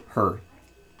help her.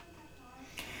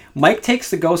 Mike takes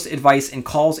the ghost's advice and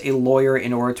calls a lawyer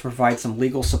in order to provide some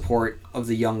legal support of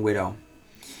the young widow.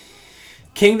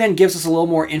 King then gives us a little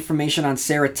more information on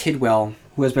Sarah Tidwell,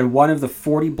 who has been one of the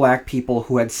 40 black people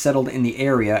who had settled in the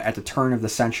area at the turn of the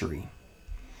century.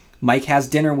 Mike has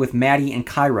dinner with Maddie and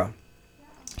Kyra.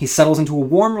 He settles into a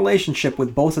warm relationship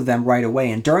with both of them right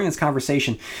away, and during this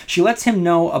conversation, she lets him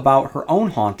know about her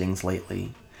own hauntings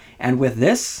lately. And with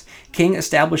this, King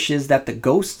establishes that the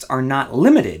ghosts are not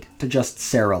limited to just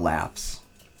Sarah Laughs.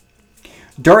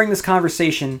 During this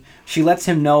conversation, she lets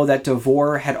him know that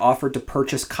Devore had offered to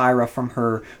purchase Kyra from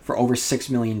her for over $6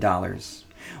 million.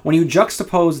 When you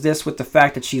juxtapose this with the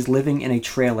fact that she's living in a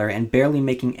trailer and barely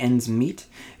making ends meet,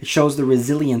 it shows the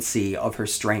resiliency of her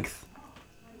strength.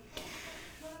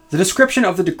 The description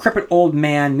of the decrepit old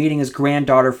man meeting his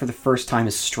granddaughter for the first time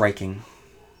is striking.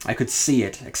 I could see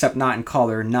it, except not in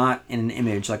color, not in an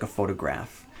image like a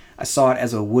photograph. I saw it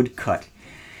as a woodcut.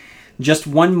 Just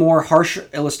one more harsh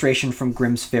illustration from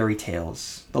Grimm's fairy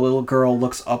tales. The little girl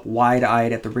looks up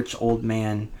wide-eyed at the rich old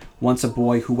man, once a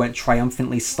boy who went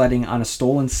triumphantly sledding on a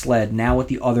stolen sled, now at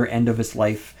the other end of his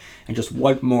life, and just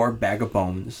one more bag of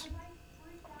bones.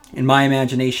 In my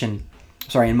imagining,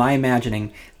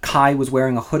 Kai was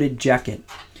wearing a hooded jacket,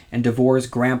 and Devore's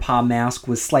grandpa mask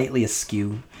was slightly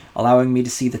askew, allowing me to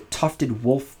see the tufted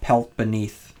wolf pelt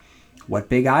beneath. What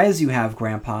big eyes you have,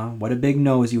 Grandpa. What a big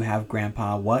nose you have,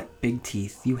 Grandpa. What big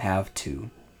teeth you have, too.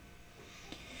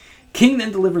 King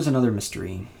then delivers another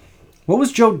mystery. What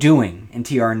was Joe doing in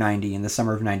TR-90 in the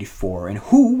summer of 94, and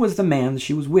who was the man that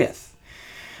she was with?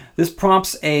 This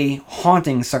prompts a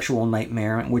haunting sexual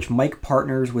nightmare in which Mike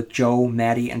partners with Joe,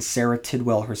 Maddie, and Sarah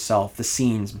Tidwell herself, the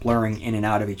scenes blurring in and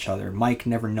out of each other, Mike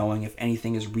never knowing if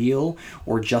anything is real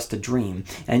or just a dream.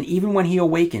 And even when he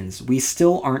awakens, we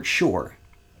still aren't sure.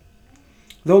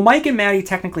 Though Mike and Maddie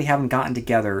technically haven't gotten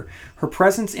together, her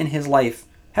presence in his life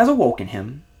has awoken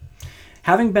him.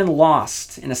 Having been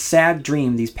lost in a sad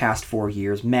dream these past 4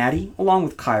 years, Maddie, along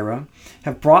with Kyra,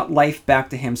 have brought life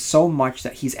back to him so much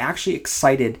that he's actually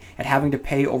excited at having to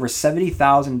pay over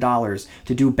 $70,000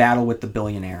 to do battle with the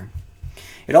billionaire.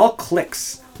 It all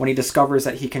clicks when he discovers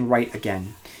that he can write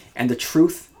again, and the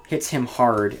truth hits him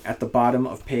hard at the bottom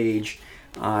of page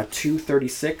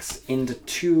 236 into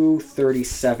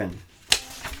 237.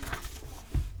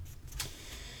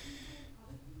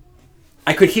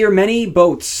 I could hear many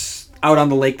boats out on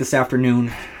the lake this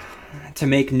afternoon to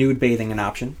make nude bathing an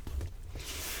option.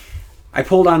 I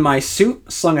pulled on my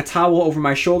suit, slung a towel over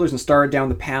my shoulders, and started down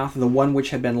the path, the one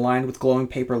which had been lined with glowing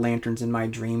paper lanterns in my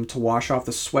dream, to wash off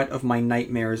the sweat of my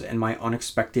nightmares and my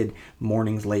unexpected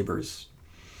morning's labors.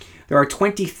 There are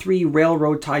 23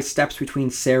 railroad tie steps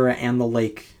between Sarah and the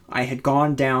lake. I had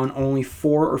gone down only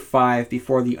 4 or 5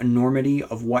 before the enormity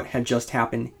of what had just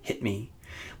happened hit me.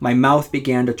 My mouth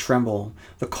began to tremble.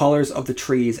 The colors of the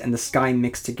trees and the sky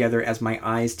mixed together as my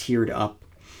eyes teared up.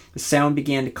 The sound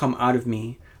began to come out of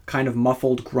me, a kind of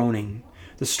muffled groaning.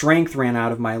 The strength ran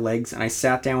out of my legs, and I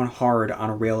sat down hard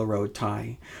on a railroad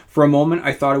tie. For a moment,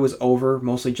 I thought it was over,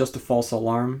 mostly just a false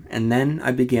alarm, and then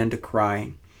I began to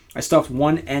cry. I stuffed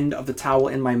one end of the towel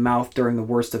in my mouth during the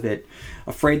worst of it,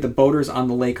 afraid the boaters on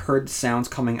the lake heard the sounds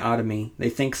coming out of me. They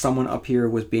think someone up here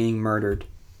was being murdered.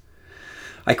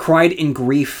 I cried in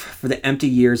grief for the empty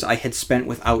years I had spent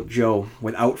without Joe,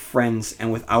 without friends,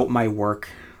 and without my work.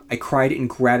 I cried in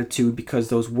gratitude because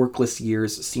those workless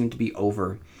years seemed to be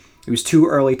over. It was too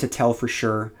early to tell for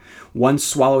sure. One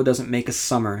swallow doesn't make a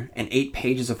summer, and 8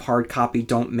 pages of hard copy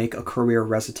don't make a career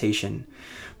recitation.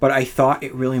 But I thought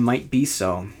it really might be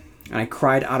so, and I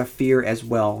cried out of fear as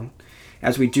well,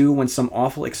 as we do when some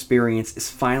awful experience is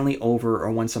finally over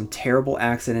or when some terrible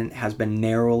accident has been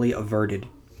narrowly averted.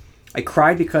 I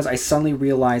cried because I suddenly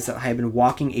realized that I had been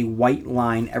walking a white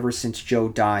line ever since Joe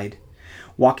died,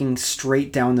 walking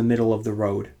straight down the middle of the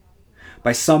road.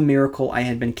 By some miracle, I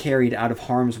had been carried out of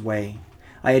harm's way.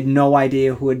 I had no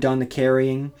idea who had done the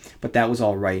carrying, but that was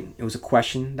all right. It was a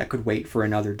question that could wait for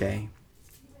another day.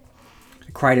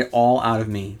 I cried it all out of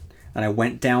me, and I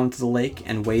went down to the lake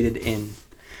and waded in.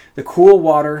 The cool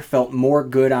water felt more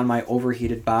good on my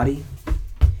overheated body.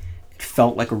 It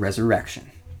felt like a resurrection.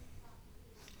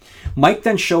 Mike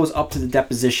then shows up to the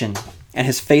deposition, and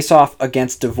his face-off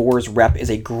against DeVore's rep is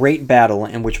a great battle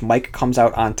in which Mike comes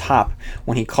out on top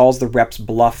when he calls the rep's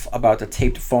bluff about the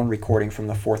taped phone recording from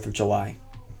the 4th of July.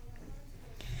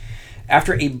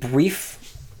 After a debriefing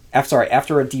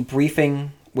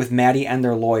with Maddie and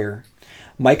their lawyer,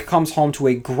 Mike comes home to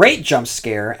a great jump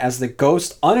scare as the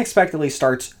ghost unexpectedly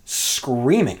starts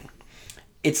screaming.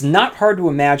 It's not hard to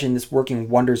imagine this working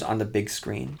wonders on the big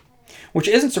screen, which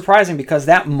isn't surprising because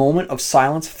that moment of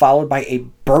silence followed by a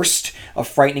burst of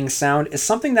frightening sound is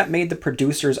something that made the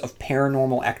producers of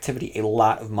Paranormal Activity a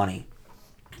lot of money.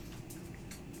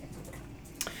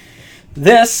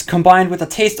 This, combined with a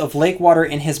taste of lake water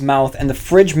in his mouth and the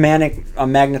fridge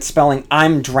magnet spelling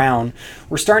 "I'm drown,"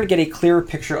 we're starting to get a clearer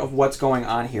picture of what's going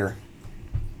on here.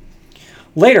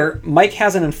 Later, Mike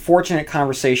has an unfortunate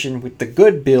conversation with the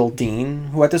good Bill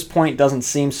Dean, who at this point doesn't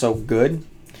seem so good.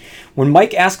 When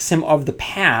Mike asks him of the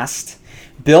past,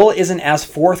 Bill isn't as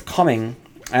forthcoming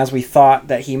as we thought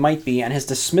that he might be, and his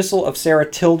dismissal of Sarah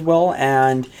Tildwell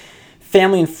and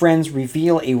family and friends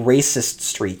reveal a racist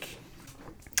streak.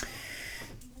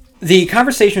 The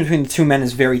conversation between the two men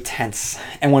is very tense,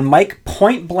 and when Mike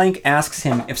point-blank asks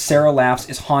him if Sarah Laughs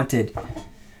is haunted,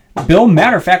 Bill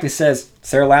matter-of-factly says,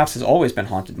 "Sarah Laughs has always been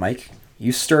haunted, Mike.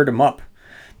 You stirred him up.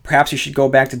 Perhaps you should go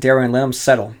back to Darren and let him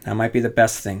settle. That might be the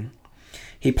best thing."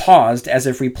 He paused, as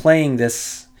if replaying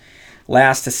this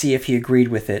last to see if he agreed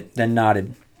with it, then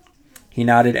nodded. He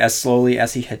nodded as slowly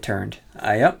as he had turned.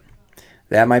 Yep,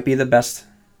 that might be the best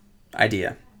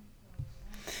idea.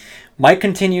 Mike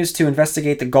continues to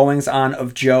investigate the goings-on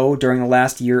of Jo during the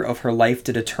last year of her life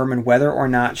to determine whether or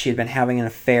not she had been having an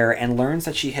affair, and learns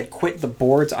that she had quit the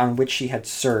boards on which she had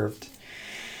served.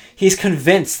 He's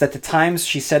convinced that the times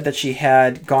she said that she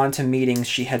had gone to meetings,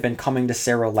 she had been coming to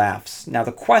Sarah Laughs. Now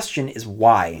the question is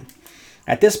why?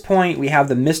 At this point, we have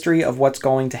the mystery of what's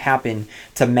going to happen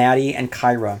to Maddie and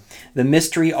Kyra, the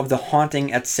mystery of the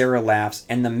haunting at Sarah Laughs,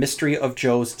 and the mystery of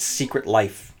Jo's secret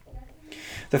life.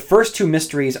 The first two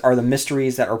mysteries are the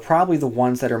mysteries that are probably the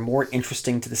ones that are more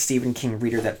interesting to the Stephen King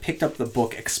reader that picked up the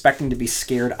book expecting to be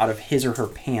scared out of his or her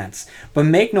pants. But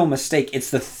make no mistake, it's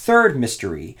the third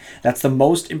mystery that's the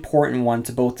most important one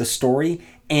to both the story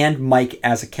and Mike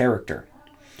as a character.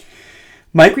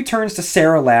 Mike returns to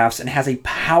Sarah Laughs and has a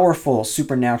powerful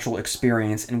supernatural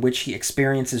experience in which he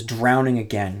experiences drowning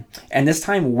again, and this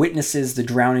time witnesses the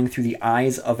drowning through the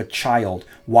eyes of a child,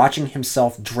 watching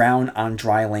himself drown on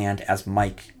dry land as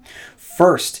Mike.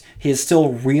 First, he is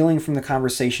still reeling from the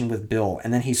conversation with Bill,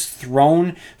 and then he's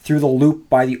thrown through the loop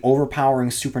by the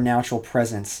overpowering supernatural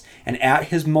presence, and at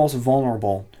his most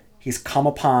vulnerable, he's come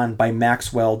upon by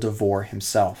Maxwell DeVore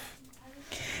himself.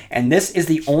 And this is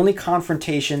the only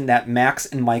confrontation that Max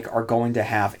and Mike are going to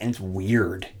have, and it's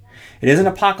weird. It isn't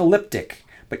apocalyptic,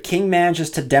 but King manages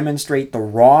to demonstrate the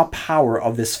raw power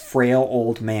of this frail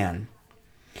old man.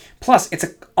 Plus,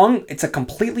 it's a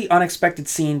completely unexpected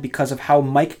scene because of how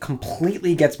Mike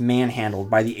completely gets manhandled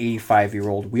by the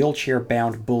 85-year-old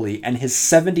wheelchair-bound bully and his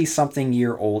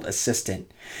 70-something-year-old assistant.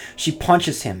 She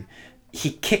punches him.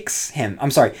 She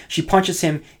punches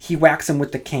him, he whacks him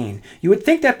with the cane. You would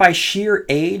think that by sheer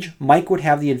age, Mike would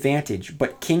have the advantage,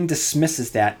 but King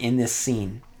dismisses that in this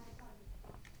scene.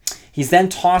 He's then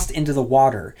tossed into the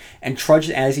water, and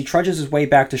as he trudges his way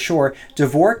back to shore,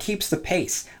 DeVore keeps the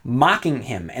pace, mocking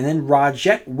him, and then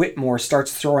Rajette Whitmore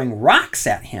starts throwing rocks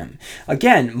at him.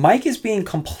 Again, Mike is being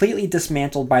completely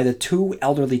dismantled by the two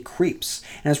elderly creeps,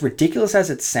 and as ridiculous as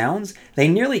it sounds, they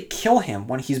nearly kill him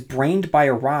when he's brained by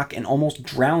a rock and almost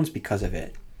drowns because of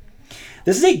it.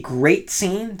 This is a great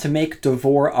scene to make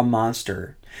DeVore a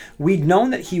monster. We'd known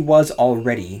that he was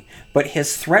already, but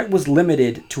his threat was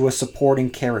limited to a supporting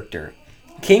character.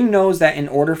 King knows that in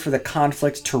order for the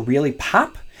conflict to really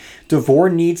pop, DeVore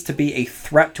needs to be a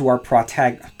threat to our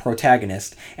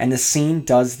protagonist, and the scene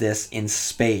does this in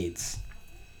spades.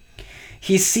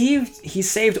 He's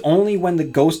saved only when the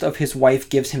ghost of his wife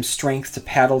gives him strength to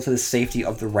paddle to the safety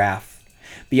of the raft,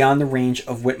 beyond the range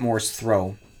of Whitmore's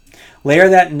throw. Later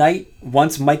that night,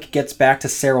 once Mike gets back to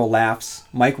Sarah Laughs,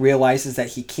 Mike realizes that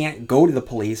he can't go to the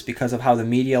police because of how the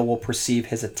media will perceive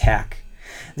his attack.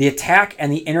 The attack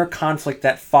and the inner conflict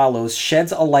that follows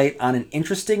sheds a light on an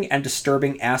interesting and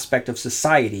disturbing aspect of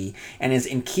society and is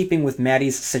in keeping with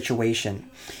Maddie's situation.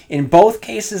 In both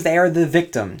cases, they are the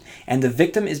victim, and the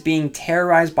victim is being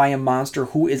terrorized by a monster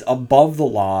who is above the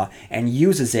law and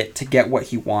uses it to get what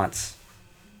he wants.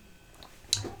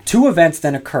 Two events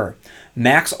then occur.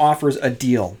 Max offers a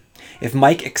deal. If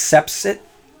Mike accepts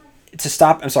to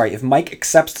stop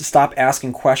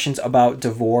asking questions about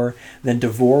Devore, then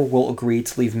Devore will agree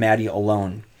to leave Maddie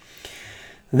alone.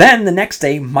 Then, the next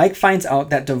day, Mike finds out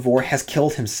that Devore has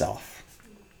killed himself.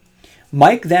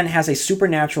 Mike then has a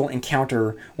supernatural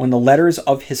encounter when the letters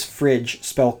of his fridge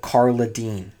spell Carla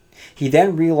Dean. He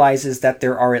then realizes that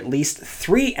there are at least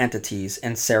 3 entities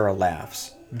in Sarah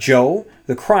Laughs: Joe,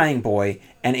 the crying boy,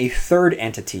 and a third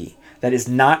entity that is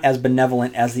not as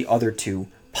benevolent as the other 2,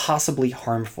 possibly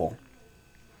harmful.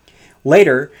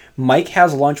 Later, Mike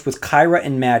has lunch with Kyra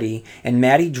and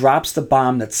Maddie drops the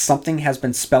bomb that something has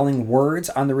been spelling words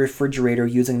on the refrigerator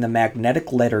using the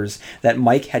magnetic letters that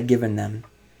Mike had given them.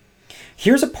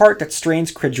 Here's a part that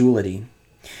strains credulity.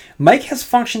 Mike has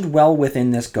functioned well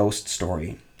within this ghost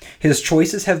story. His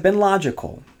choices have been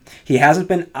logical. He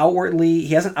hasn't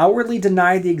outwardly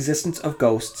denied the existence of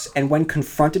ghosts, and when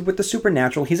confronted with the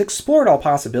supernatural, he's explored all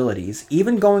possibilities,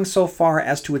 even going so far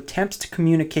as to attempt to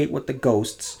communicate with the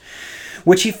ghosts,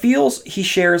 which he feels he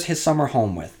shares his summer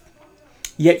home with.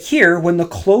 Yet here, when the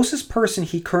closest person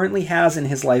he currently has in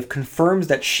his life confirms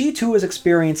that she too is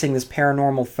experiencing this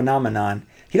paranormal phenomenon,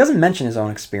 he doesn't mention his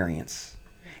own experience.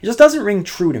 It just doesn't ring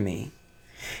true to me.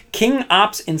 King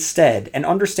opts instead, and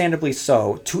understandably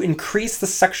so, to increase the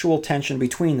sexual tension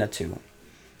between the two.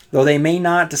 Though they may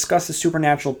not discuss the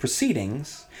supernatural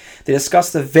proceedings, they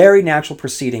discuss the very natural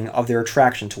proceeding of their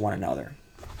attraction to one another.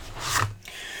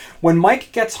 When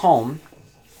Mike gets home,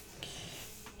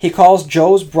 he calls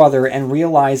Joe's brother and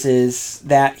realizes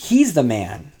that he's the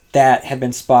man that had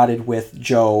been spotted with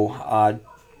Joe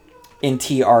in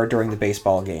TR during the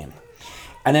baseball game.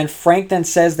 And then Frank then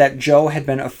says that Joe had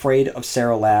been afraid of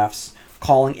Sarah Laughs,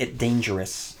 calling it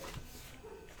dangerous.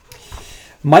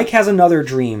 Mike has another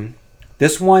dream,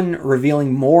 this one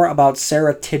revealing more about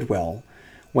Sarah Tidwell,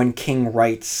 when King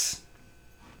writes,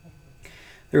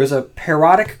 "There is a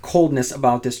parodic coldness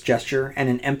about this gesture and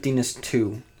an emptiness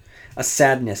too, a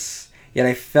sadness, yet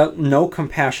I felt no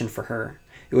compassion for her.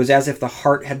 It was as if the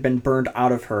heart had been burned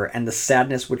out of her, and the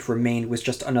sadness which remained was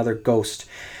just another ghost,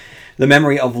 the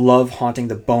memory of love haunting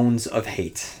the bones of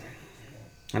hate."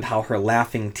 And how her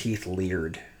laughing teeth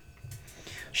leered.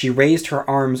 She raised her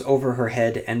arms over her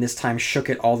head and this time shook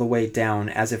it all the way down,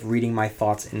 as if reading my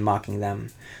thoughts and mocking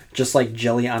them. Just like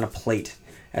jelly on a plate,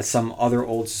 as some other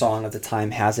old song of the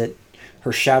time has it,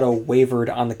 her shadow wavered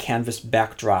on the canvas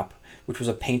backdrop, which was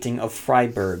a painting of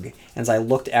Freiberg. As I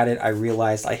looked at it, I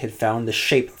realized I had found the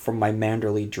shape from my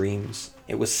Manderley dreams.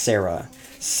 It was Sarah.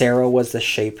 Sarah was the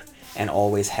shape, and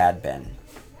always had been.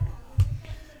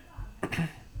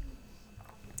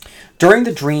 During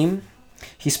the dream,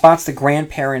 he spots the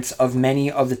grandparents of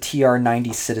many of the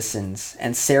TR-90 citizens,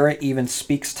 and Sarah even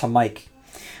speaks to Mike,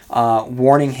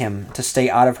 warning him to stay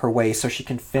out of her way so she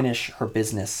can finish her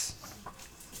business.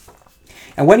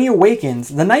 And when he awakens,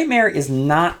 the nightmare is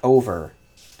not over,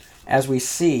 as we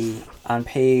see on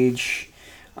page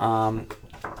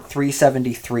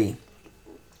 373.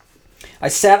 I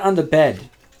sat on the bed,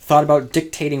 thought about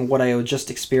dictating what I had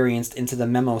just experienced into the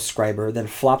memo scriber, then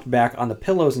flopped back on the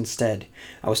pillows instead.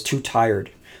 I was too tired.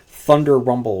 Thunder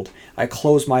rumbled. I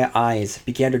closed my eyes,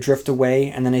 began to drift away,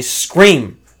 and then a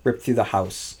scream ripped through the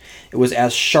house. It was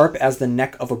as sharp as the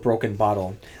neck of a broken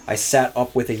bottle. I sat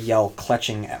up with a yell,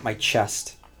 clutching at my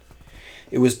chest.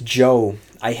 It was Joe.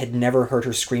 I had never heard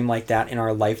her scream like that in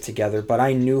our life together, but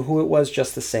I knew who it was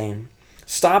just the same.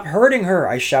 "Stop hurting her!"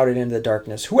 I shouted into the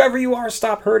darkness. "Whoever you are,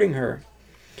 stop hurting her!"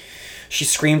 She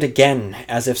screamed again,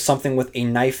 as if something with a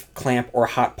knife, clamp, or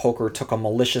hot poker took a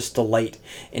malicious delight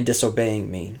in disobeying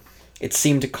me. It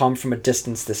seemed to come from a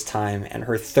distance this time, and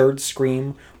her third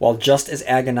scream, while just as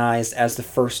agonized as the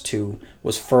first two,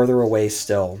 was further away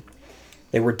still.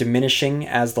 They were diminishing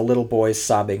as the little boy's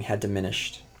sobbing had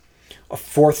diminished. A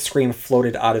fourth scream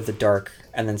floated out of the dark,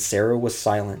 and then Sarah was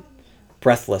silent.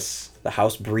 Breathless, the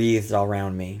house breathed all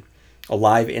around me,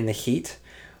 alive in the heat,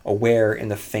 aware in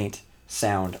the faint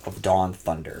sound of dawn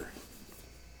thunder.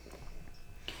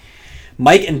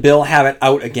 Mike and Bill have it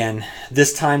out again,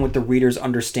 this time with the reader's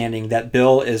understanding that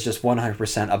Bill is just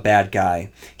 100% a bad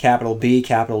guy. Capital B,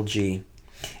 capital G.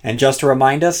 And just to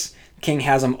remind us, King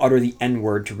has him utter the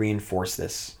N-word to reinforce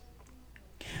this.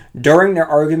 During their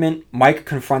argument, Mike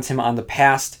confronts him on the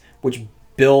past, which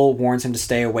Bill warns him to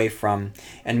stay away from,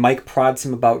 and Mike prods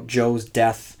him about Joe's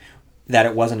death, that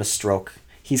it wasn't a stroke.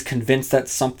 He's convinced that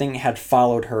something had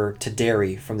followed her to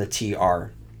Derry from the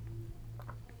TR.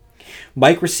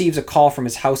 Mike receives a call from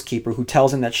his housekeeper who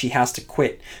tells him that she has to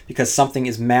quit because something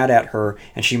is mad at her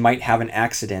and she might have an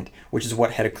accident, which is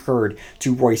what had occurred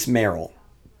to Royce Merrill.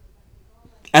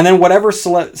 And then whatever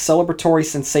celebratory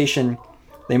sensation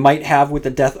they might have with the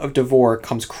death of DeVore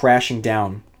comes crashing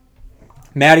down.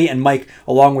 Maddie and Mike,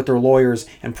 along with their lawyers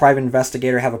and private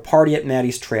investigator, have a party at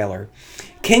Maddie's trailer.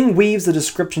 King weaves the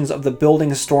descriptions of the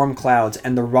building storm clouds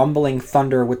and the rumbling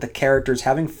thunder with the characters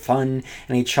having fun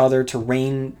and each other to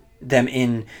rein them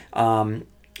in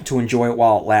to enjoy it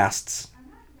while it lasts.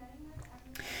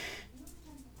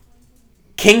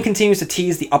 King continues to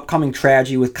tease the upcoming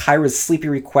tragedy with Kyra's sleepy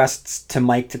requests to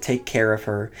Mike to take care of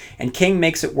her, and King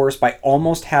makes it worse by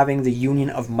almost having the union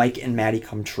of Mike and Maddie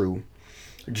come true.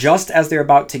 Just as they're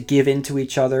about to give in to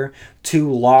each other,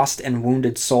 two lost and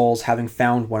wounded souls having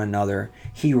found one another,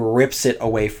 he rips it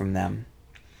away from them.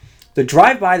 The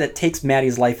drive-by that takes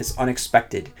Maddie's life is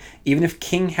unexpected, even if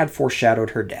King had foreshadowed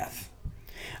her death.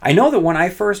 I know that when I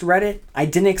first read it, I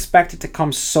didn't expect it to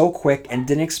come so quick and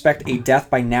didn't expect a death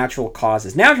by natural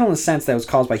causes. Natural in the sense that it was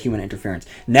caused by human interference.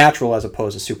 Natural as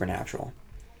opposed to supernatural.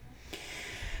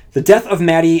 The death of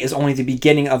Maddie is only the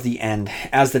beginning of the end,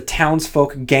 as the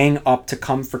townsfolk gang up to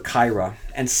come for Kyra,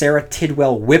 and Sarah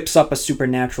Tidwell whips up a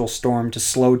supernatural storm to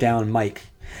slow down Mike.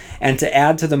 And to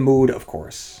add to the mood, of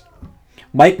course,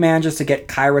 Mike manages to get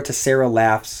Kyra to Sarah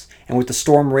Laughs, and with the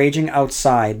storm raging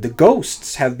outside, the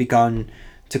ghosts have begun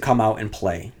to come out and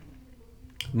play.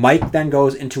 Mike then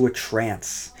goes into a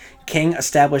trance. King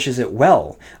establishes it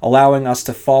well, allowing us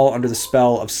to fall under the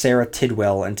spell of Sarah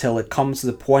Tidwell until it comes to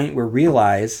the point where we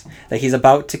realize that he's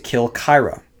about to kill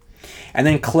Kyra. And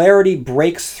then clarity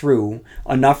breaks through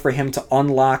enough for him to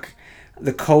unlock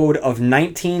the code of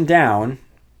 19 down.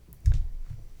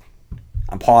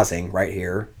 I'm pausing right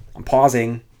here. I'm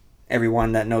pausing,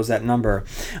 everyone that knows that number.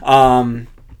 And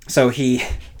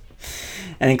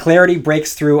then clarity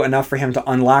breaks through enough for him to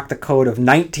unlock the code of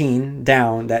 19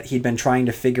 down that he'd been trying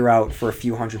to figure out for a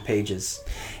few hundred pages.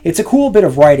 It's a cool bit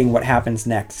of writing what happens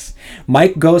next.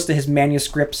 Mike goes to his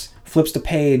manuscripts, flips to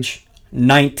page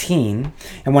 19,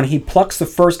 and when he plucks the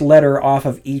first letter off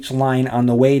of each line on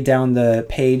the way down the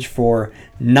page for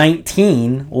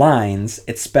 19 lines,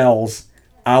 it spells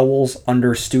Owls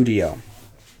Under Studio.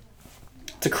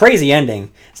 It's a crazy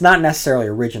ending. It's not necessarily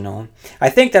original. I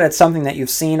think that it's something that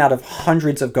you've seen out of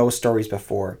hundreds of ghost stories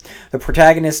before. The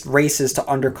protagonist races to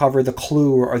uncover the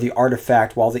clue or the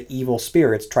artifact while the evil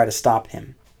spirits try to stop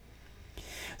him.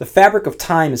 The fabric of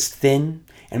time is thin,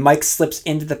 and Mike slips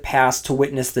into the past to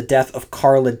witness the death of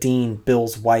Carla Dean,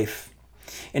 Bill's wife.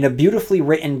 In a beautifully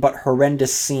written but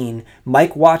horrendous scene,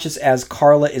 Mike watches as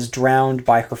Carla is drowned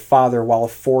by her father while a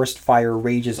forest fire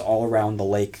rages all around the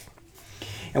lake.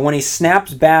 And when he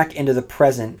snaps back into the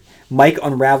present, Mike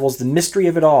unravels the mystery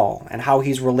of it all and how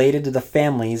he's related to the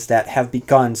families that have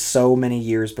begun so many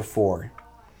years before.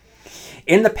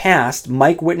 In the past,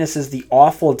 Mike witnesses the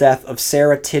awful death of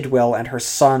Sarah Tidwell and her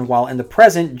son, while in the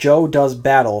present, Joe does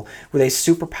battle with a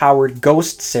superpowered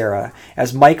ghost Sarah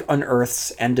as Mike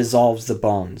unearths and dissolves the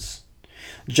bones.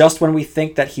 Just when we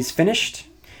think that he's finished,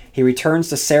 he returns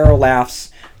to Sarah Laughs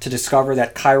to discover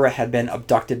that Kyra had been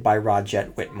abducted by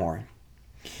Rodgett Whitmore.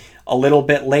 A little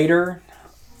bit later,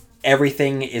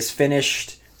 everything is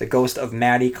finished. The ghost of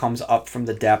Maddie comes up from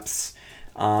the depths.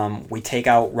 We take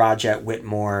out Rodgett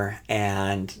Whitmore,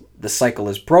 and the cycle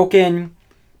is broken.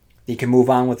 He can move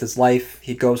on with his life.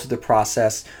 He goes through the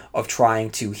process of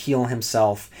trying to heal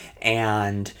himself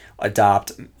and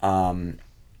adopt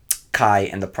Kai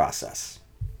in the process.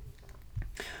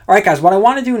 All right, guys, what I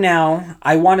want to do now,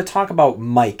 I want to talk about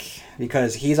Mike,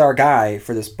 because he's our guy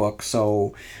for this book.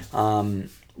 So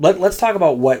let's talk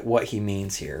about what he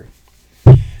means here.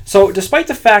 So despite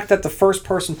the fact that the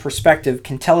first-person perspective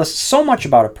can tell us so much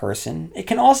about a person, it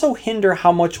can also hinder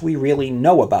how much we really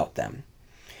know about them.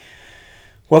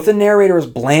 What if the narrator is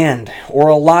bland or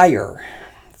a liar?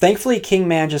 Thankfully, King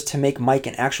manages to make Mike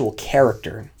an actual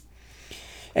character.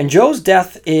 And Joe's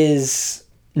death is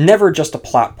never just a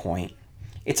plot point.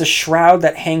 It's a shroud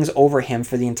that hangs over him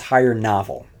for the entire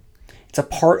novel. It's a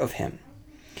part of him.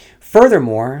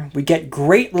 Furthermore, we get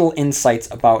great little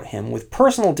insights about him with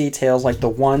personal details like the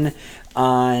one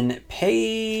on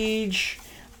page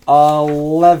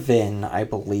 11, I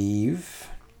believe.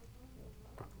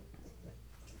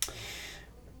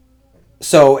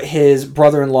 So his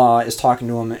brother-in-law is talking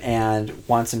to him and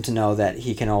wants him to know that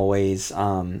he can always,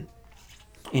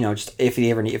 just if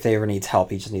they ever needs help,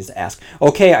 he just needs to ask.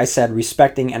 Okay, I said,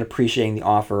 respecting and appreciating the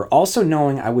offer, also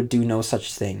knowing I would do no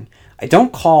such thing. I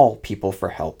don't call people for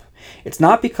help. It's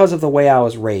not because of the way I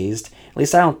was raised, at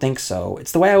least I don't think so.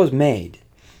 It's the way I was made.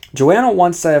 Joanna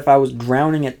once said if I was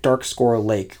drowning at Darkscore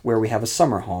Lake, where we have a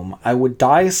summer home, I would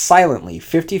die silently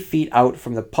 50 feet out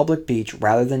from the public beach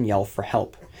rather than yell for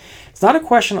help. It's not a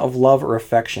question of love or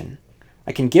affection.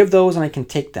 I can give those and I can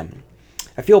take them.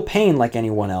 I feel pain like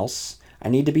anyone else. I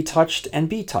need to be touched and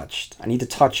be touched. I need to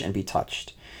touch and be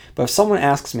touched. But if someone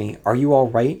asks me, are you all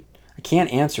right? I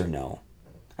can't answer no.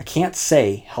 I can't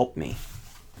say, help me.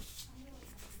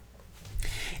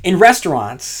 In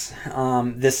restaurants,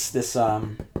 this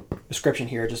description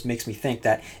here just makes me think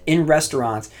that in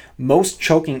restaurants, most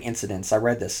choking incidents, I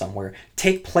read this somewhere,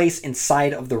 take place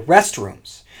inside of the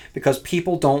restrooms because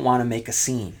people don't want to make a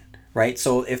scene, right?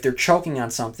 So if they're choking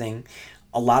on something,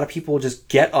 a lot of people just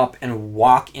get up and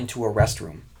walk into a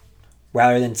restroom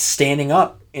rather than standing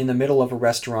up in the middle of a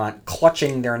restaurant,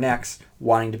 clutching their necks,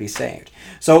 wanting to be saved.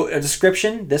 So this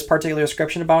particular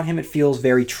description about him, it feels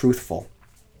very truthful.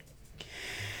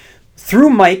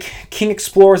 Through Mike, King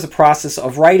explores the process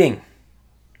of writing.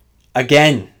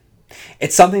 Again,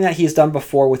 it's something that he's done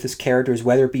before with his characters,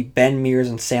 whether it be Ben Mears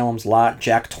in Salem's Lot,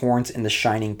 Jack Torrance in The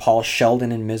Shining, Paul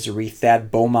Sheldon in Misery, Thad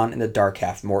Beaumont in The Dark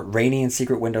Half, Mort Rainey in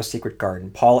Secret Window, Secret Garden,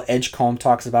 Paul Edgecombe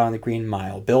talks about it in The Green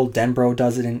Mile, Bill Denbrough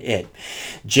does it in It,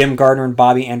 Jim Gardner and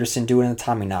Bobby Anderson do it in The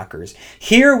Tommyknockers.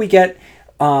 Here we get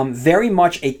very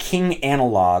much a King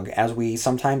analog, as we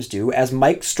sometimes do, as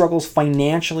Mike struggles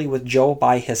financially with Joe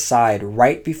by his side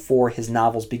right before his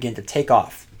novels begin to take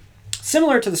off.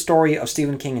 Similar to the story of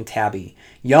Stephen King and Tabby,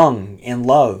 young, in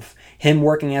love, him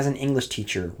working as an English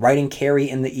teacher, writing Carrie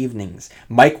in the evenings,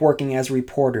 Mike working as a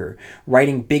reporter,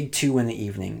 writing Big Two in the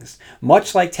evenings.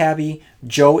 Much like Tabby,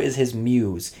 Joe is his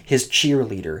muse, his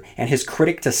cheerleader, and his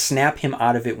critic to snap him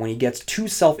out of it when he gets too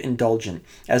self-indulgent,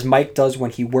 as Mike does when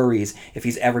he worries if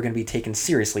he's ever going to be taken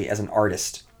seriously as an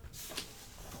artist.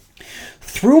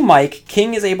 Through Mike,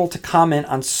 King is able to comment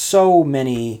on so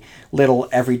many little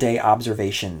everyday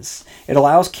observations. It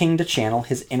allows King to channel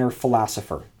his inner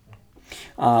philosopher.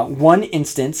 One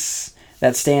instance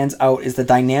that stands out is the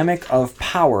dynamic of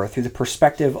power through the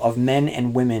perspective of men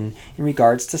and women in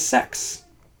regards to sex.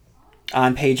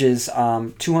 On pages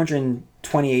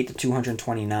 228 to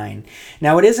 229.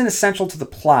 Now, it isn't essential to the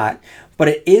plot, but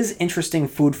it is interesting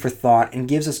food for thought and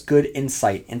gives us good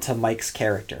insight into Mike's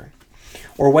character.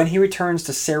 Or when he returns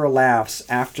to Sarah Laughs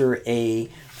after a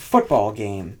football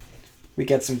game, we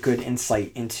get some good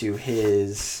insight into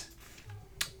his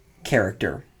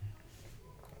character.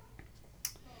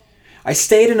 I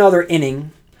stayed another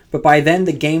inning, but by then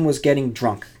the game was getting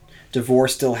drunk.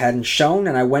 Divorce still hadn't shown,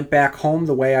 and I went back home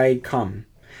the way I had come.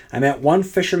 I met one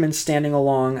fisherman standing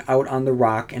along out on the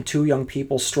rock and two young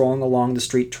people strolling along the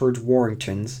street towards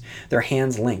Warrington's, their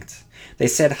hands linked. They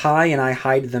said hi, and I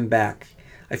hied them back.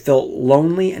 I felt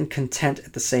lonely and content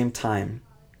at the same time.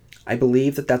 I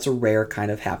believe that that's a rare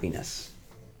kind of happiness.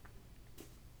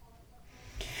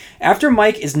 After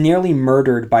Mike is nearly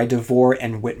murdered by DeVore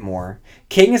and Whitmore,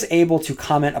 King is able to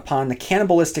comment upon the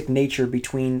cannibalistic nature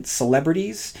between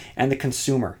celebrities and the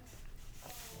consumer.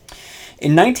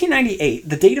 In 1998,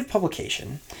 the date of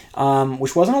publication,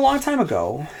 which wasn't a long time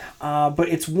ago, but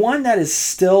it's one that is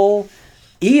still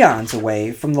eons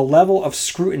away from the level of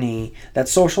scrutiny that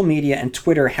social media and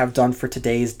Twitter have done for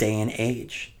today's day and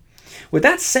age. With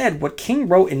that said, what King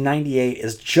wrote in 98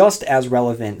 is just as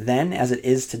relevant then as it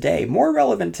is today. More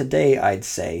relevant today, I'd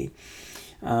say.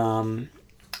 On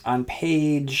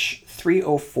page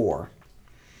 304.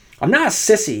 I'm not a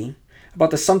sissy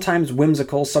about the sometimes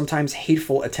whimsical, sometimes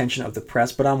hateful attention of the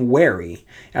press, but I'm wary,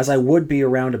 as I would be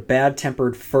around a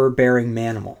bad-tempered, fur-bearing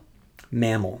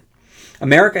mammal.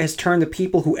 America has turned the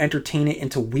people who entertain it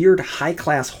into weird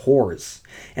high-class whores,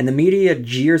 and the media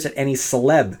jeers at any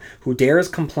celeb who dares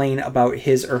complain about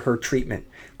his or her treatment.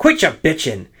 "Quit ya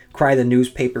bitchin'!" cry the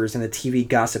newspapers and the TV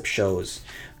gossip shows.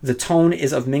 The tone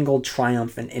is of mingled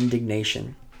triumph and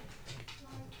indignation.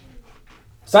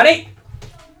 Sonny?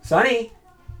 Sonny?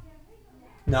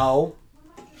 No.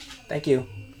 Thank you.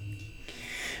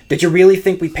 Did you really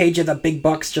think we paid you the big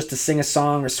bucks just to sing a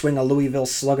song or swing a Louisville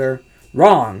slugger?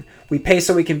 Wrong. We pay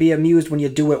so we can be amused when you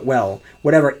do it well,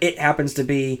 whatever it happens to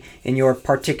be in your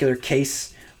particular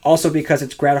case. Also because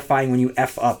it's gratifying when you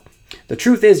F up. The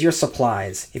truth is you're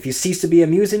supplies. If you cease to be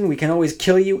amusing, we can always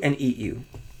kill you and eat you.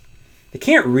 They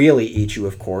can't really eat you,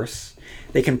 of course.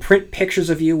 They can print pictures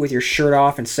of you with your shirt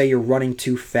off and say you're running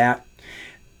too fat.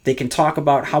 They can talk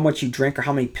about how much you drink or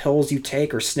how many pills you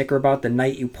take, or snicker about the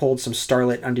night you pulled some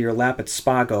starlet under your lap at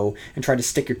Spago and tried to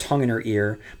stick your tongue in her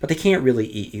ear, but they can't really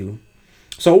eat you.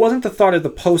 So it wasn't the thought of the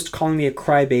Post calling me a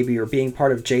crybaby or being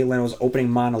part of Jay Leno's opening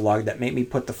monologue that made me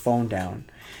put the phone down.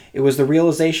 It was the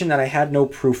realization that I had no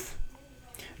proof.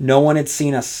 No one had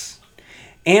seen us.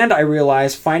 And I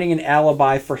realized finding an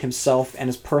alibi for himself and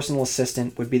his personal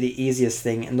assistant would be the easiest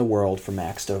thing in the world for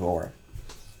Max DeVore.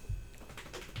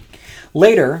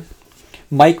 Later,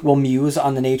 Mike will muse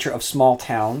on the nature of small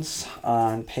towns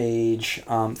on page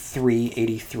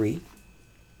 383.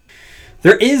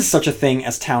 There is such a thing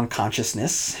as town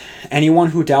consciousness. Anyone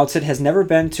who doubts it has never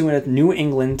been to a New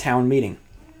England town meeting.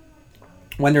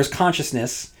 When there's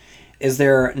consciousness, is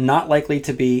there not likely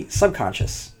to be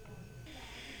subconscious?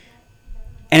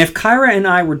 And if Kyra and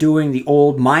I were doing the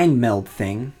old mind meld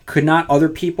thing, could not other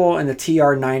people in the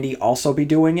TR-90 also be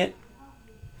doing it?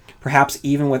 Perhaps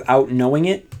even without knowing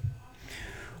it?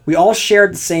 We all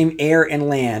shared the same air and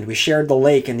land. We shared the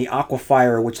lake and the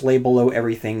aquifer which lay below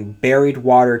everything, buried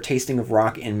water tasting of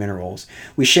rock and minerals.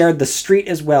 We shared the street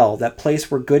as well, that place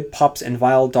where good pups and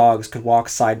vile dogs could walk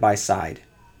side by side.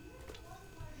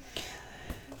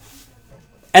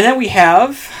 And then we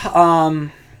have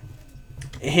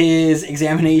his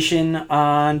examination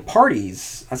on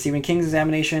parties, on Stephen King's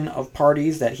examination of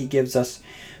parties that he gives us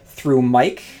through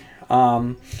Mike.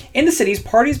 In the cities,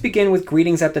 parties begin with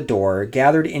greetings at the door,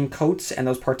 gathered in coats and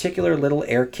those particular little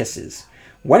air kisses.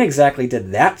 When exactly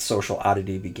did that social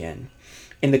oddity begin?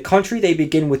 In the country, they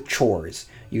begin with chores.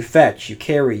 You fetch, you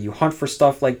carry, you hunt for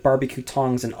stuff like barbecue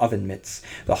tongs and oven mitts.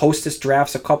 The hostess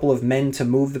drafts a couple of men to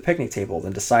move the picnic table,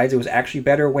 then decides it was actually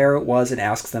better where it was and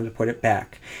asks them to put it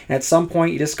back. And at some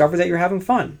point, you discover that you're having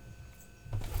fun.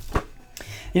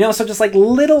 So just like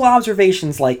little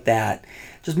observations like that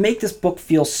just make this book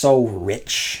feel so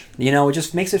rich. It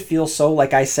just makes it feel so,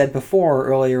 like I said before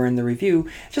earlier in the review,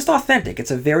 just authentic. It's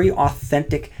a very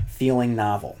authentic feeling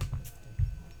novel.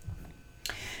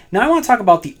 Now I want to talk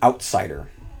about The Outsider.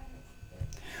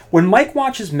 When Mike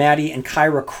watches Maddie and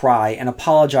Kyra cry and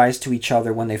apologize to each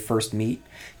other when they first meet,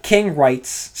 King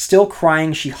writes, still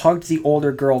crying, she hugged the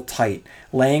older girl tight,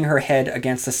 laying her head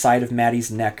against the side of Maddie's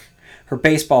neck. Her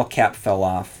baseball cap fell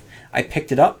off. I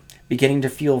picked it up, beginning to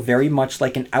feel very much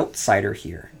like an outsider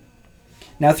here.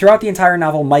 Now, throughout the entire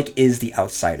novel, Mike is the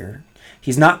outsider.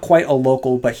 He's not quite a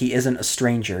local, but he isn't a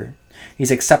stranger.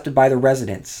 He's accepted by the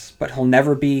residents, but he'll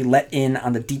never be let in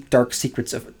on the deep, dark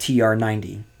secrets of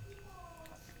TR-90.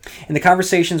 In the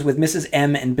conversations with Mrs.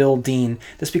 M and Bill Dean,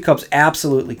 this becomes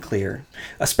absolutely clear,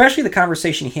 especially the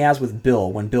conversation he has with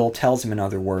Bill when Bill tells him, in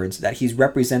other words, that he's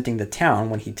representing the town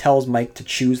when he tells Mike to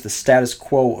choose the status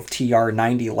quo of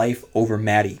TR-90 life over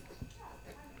Maddie.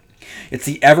 It's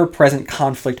the ever-present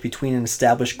conflict between an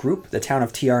established group, the town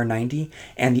of TR-90,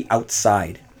 and the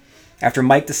outside. After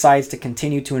Mike decides to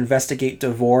continue to investigate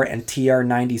DeVore and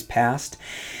TR-90's past,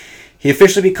 he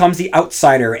officially becomes the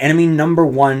outsider, enemy number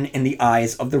one in the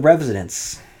eyes of the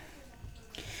residents.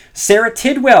 Sarah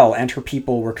Tidwell and her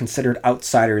people were considered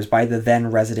outsiders by the then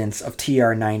residents of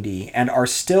TR-90 and are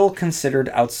still considered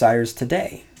outsiders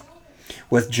today.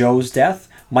 With Joe's death,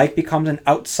 Mike becomes an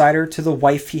outsider to the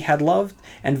wife he had loved,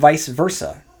 and vice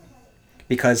versa.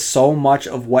 Because so much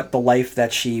of what the life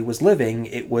that she was living,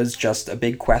 it was just a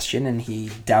big question, and he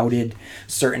doubted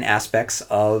certain aspects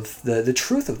of the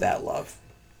truth of that love.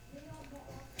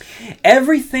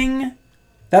 Everything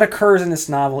that occurs in this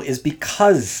novel is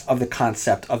because of the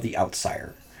concept of the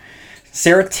outsider.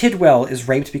 Sarah Tidwell is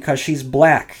raped because she's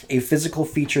black, a physical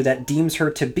feature that deems her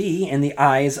to be, in the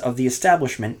eyes of the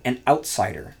establishment, an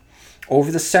outsider. Over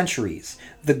the centuries,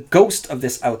 the ghost of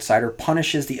this outsider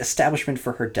punishes the establishment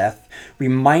for her death,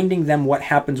 reminding them what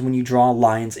happens when you draw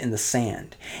lines in the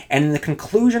sand. And in the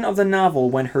conclusion of the novel,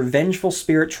 when her vengeful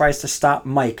spirit tries to stop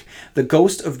Mike, the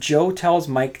ghost of Joe tells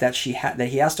Mike that he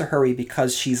has to hurry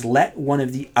because she's let one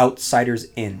of the outsiders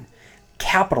in.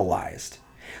 Capitalized.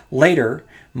 Later,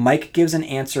 Mike gives an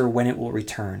answer when it will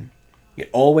return. It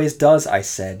always does, I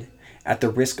said, at the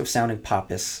risk of sounding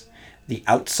pompous. The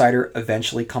outsider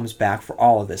eventually comes back for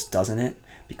all of this, doesn't it?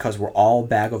 Because we're all a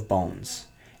bag of bones.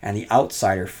 And the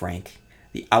outsider, Frank,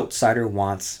 the outsider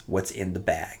wants what's in the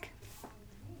bag.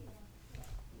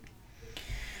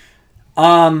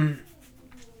 Okay,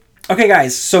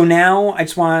 guys, so now I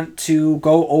just want to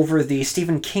go over the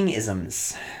Stephen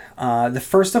King-isms. The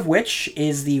first of which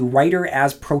is the writer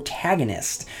as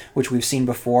protagonist, which we've seen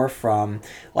before from,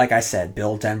 like I said,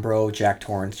 Bill Denbrough, Jack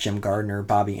Torrance, Jim Gardner,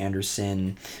 Bobby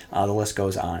Anderson, the list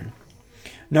goes on.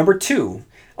 Number 2,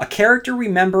 a character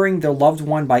remembering their loved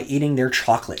one by eating their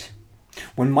chocolate.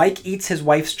 When Mike eats his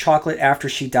wife's chocolate after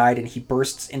she died and he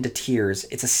bursts into tears,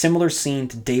 it's a similar scene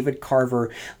to David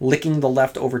Carver licking the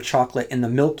leftover chocolate in the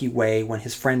Milky Way when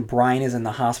his friend Brian is in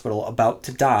the hospital about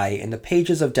to die in the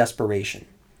pages of desperation.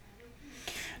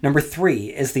 Number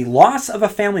 3 is the loss of a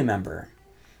family member.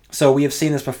 So we have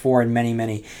seen this before in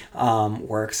many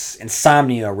works.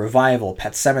 Insomnia, Revival,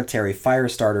 Pet Sematary,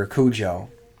 Firestarter, Cujo.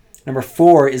 Number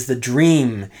 4 is the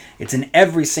dream. It's in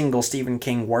every single Stephen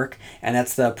King work, and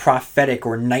that's the prophetic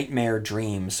or nightmare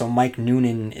dream. So Mike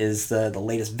Noonan is the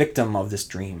latest victim of this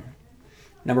dream.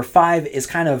 Number 5 is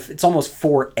it's almost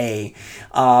 4A,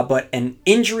 but an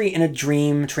injury in a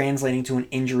dream translating to an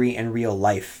injury in real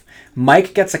life.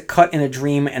 Mike gets a cut in a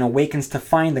dream and awakens to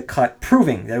find the cut,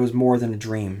 proving that it was more than a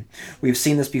dream. We've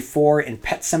seen this before in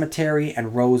Pet Sematary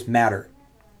and Rose Madder.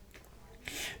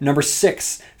 Number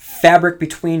 6, fabric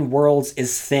between worlds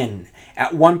is thin.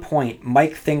 At one point,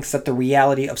 Mike thinks that the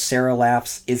reality of Sarah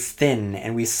Laughs is thin,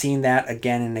 and we've seen that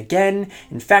again and again.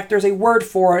 In fact, there's a word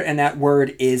for it, and that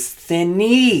word is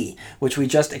thinny, which we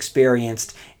just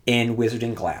experienced in Wizard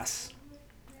and Glass.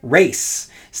 Race.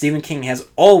 Stephen King has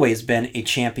always been a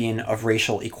champion of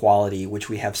racial equality, which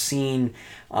we have seen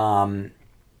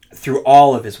through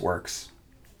all of his works.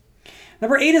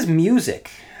 Number 8 is music.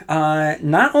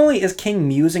 Not only is King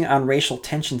musing on racial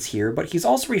tensions here, but he's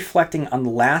also reflecting on the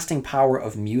lasting power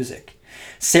of music.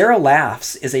 Sarah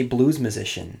Laughs is a blues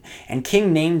musician, and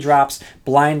King name drops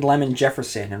Blind Lemon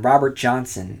Jefferson and Robert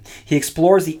Johnson. He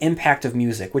explores the impact of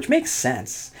music, which makes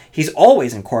sense. He's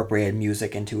always incorporated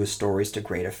music into his stories to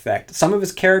great effect. Some of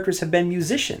his characters have been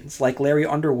musicians, like Larry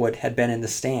Underwood had been in The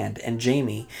Stand and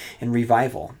Jamie in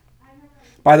Revival.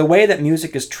 By the way that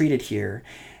music is treated here,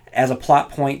 as a plot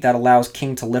point that allows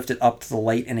King to lift it up to the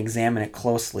light and examine it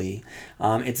closely,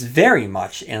 it's very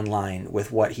much in line with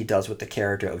what he does with the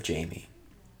character of Jamie.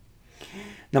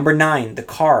 Number 9, the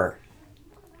car.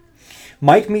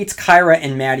 Mike meets Kyra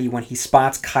and Maddie when he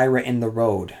spots Kyra in the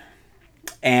road,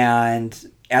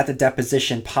 and at the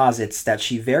deposition posits that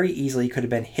she very easily could have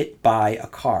been hit by a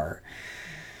car.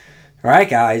 All right,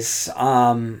 guys.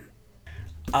 So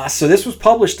this was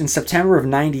published in September of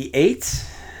 98.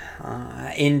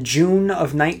 In June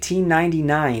of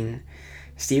 1999,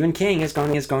 Stephen King is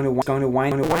going to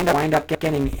wind up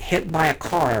getting hit by a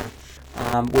car,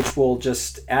 which will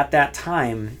just, at that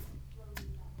time,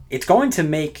 it's going to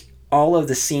make all of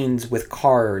the scenes with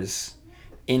cars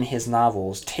in his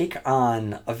novels take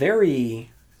on a very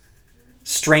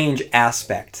strange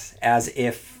aspect, as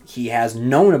if he has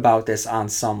known about this on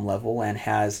some level and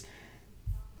has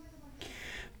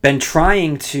been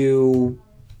trying to,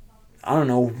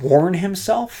 warn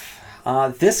himself.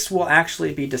 This will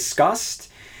actually be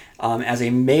discussed as a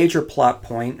major plot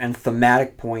point and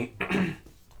thematic point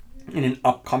in an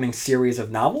upcoming series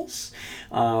of novels,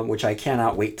 which I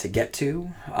cannot wait to get to.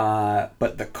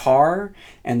 But the car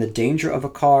and the danger of a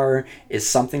car is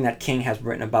something that King has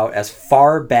written about as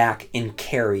far back in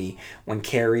Carrie, when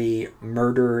Carrie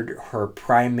murdered her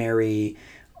primary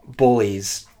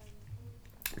bullies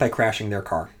by crashing their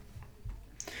car.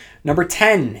 Number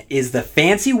 10 is the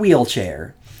fancy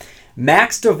wheelchair.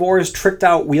 Max DeVore's tricked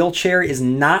out wheelchair is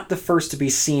not the first to be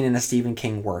seen in a Stephen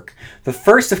King work. The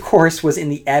first, of course, was in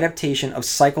the adaptation of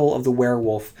Cycle of the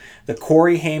Werewolf, the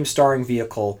Corey Haim starring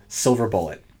vehicle, Silver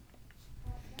Bullet.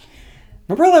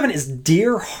 Number 11 is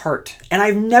Dear Heart, and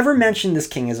I've never mentioned this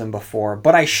Kingism before,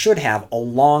 but I should have a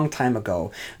long time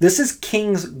ago. This is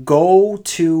King's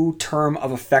go-to term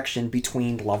of affection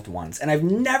between loved ones, and I've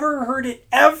never heard it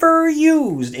ever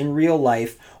used in real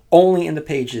life, only in the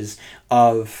pages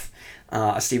of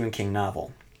a Stephen King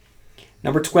novel.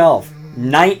 Number 12,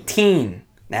 19.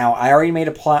 Now, I already made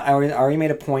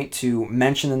a point to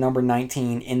mention the number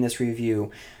 19 in this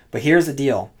review, but here's the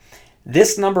deal.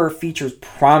 This number features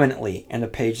prominently in the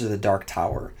pages of The Dark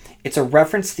Tower. It's a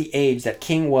reference to the age that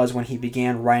King was when he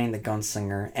began writing The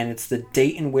Gunslinger, and it's the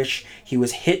date in which he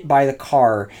was hit by the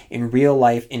car in real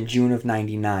life in June of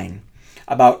 99.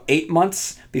 About 8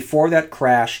 months before that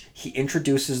crash, he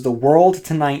introduces the world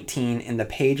to 19 in the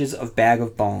pages of Bag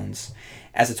of Bones,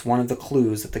 as it's one of the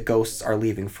clues that the ghosts are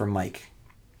leaving for Mike.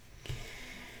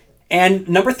 And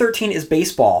number 13 is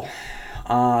baseball.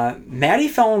 Maddie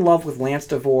fell in love with Lance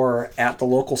DeVore at the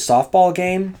local softball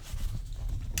game,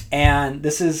 and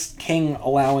this is King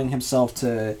allowing himself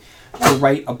to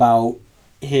write about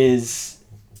his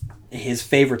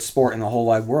favorite sport in the whole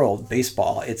wide world,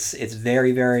 baseball. It's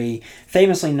very, very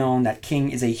famously known that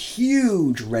King is a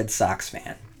huge Red Sox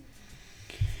fan.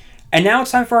 And now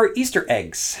it's time for our Easter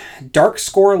eggs. Dark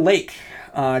Score Lake.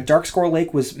 Dark Score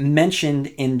Lake was mentioned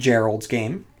in Gerald's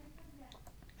Game.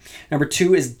 Number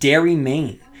 2 is Derry,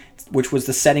 Maine. which was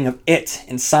the setting of It,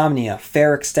 Insomnia,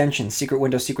 Fair Extension, Secret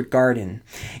Window, Secret Garden.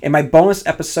 In my bonus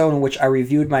episode in which I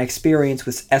reviewed my experience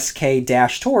with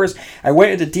SK-Tours, I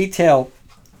went into detail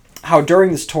how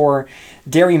during this tour,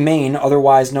 Derry, Maine,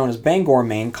 otherwise known as Bangor,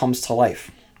 Maine, comes to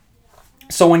life.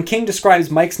 So when King describes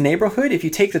Mike's neighborhood, if you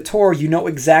take the tour, you know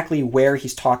exactly where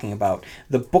he's talking about.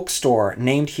 The bookstore,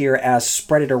 named here as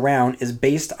Spread It Around, is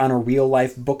based on a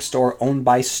real-life bookstore owned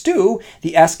by Stu,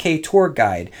 the SK tour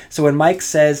guide. So when Mike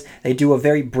says they do a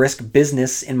very brisk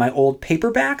business in my old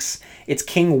paperbacks, it's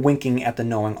King winking at the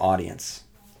knowing audience.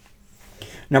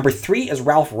 Number 3 is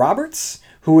Ralph Roberts,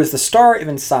 who is the star of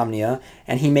Insomnia,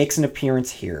 and he makes an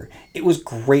appearance here. It was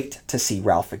great to see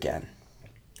Ralph again.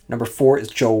 Number 4 is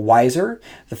Joe Weiser.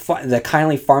 The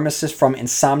kindly pharmacist from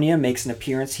Insomnia makes an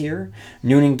appearance here.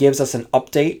 Noonan gives us an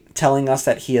update telling us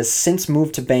that he has since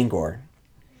moved to Bangor.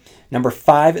 Number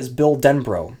 5 is Bill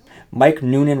Denbrough. Mike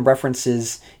Noonan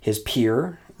references his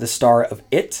peer, the star of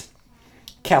It.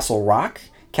 Castle Rock.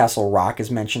 Castle Rock is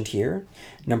mentioned here.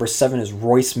 Number 7 is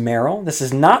Royce Merrill. This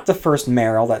is not the first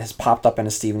Merrill that has popped up in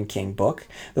a Stephen King book.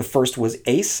 The first was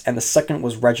Ace, and the second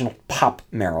was Reginald Pop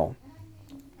Merrill.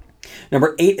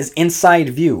 Number 8 is Inside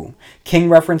View. King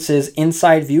references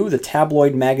Inside View, the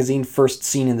tabloid magazine first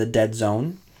seen in The Dead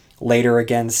Zone, later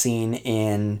again seen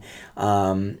in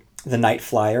The Night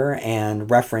Flyer,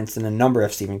 and referenced in a number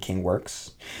of Stephen King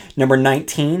works. Number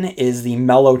 19 is the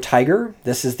Mellow Tiger.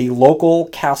 This is the local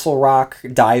Castle Rock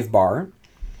dive bar.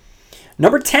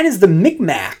 Number 10 is the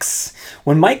Micmacs.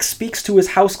 When Mike speaks to his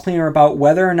house cleaner about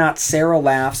whether or not Sarah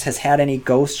Laughs has had any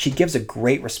ghosts, she gives a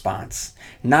great response.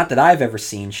 Not that I've ever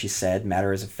seen, she said,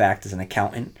 matter as a fact as an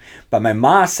accountant. But my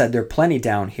ma said there are plenty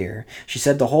down here. She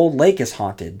said the whole lake is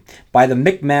haunted by the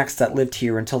Micmacs that lived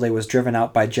here until they was driven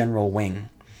out by General Wing.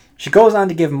 She goes on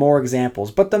to give more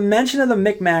examples, but the mention of the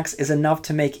Micmacs is enough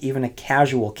to make even a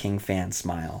casual King fan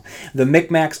smile. The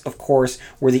Micmacs, of course,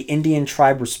 were the Indian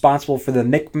tribe responsible for the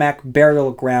Micmac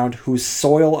burial ground whose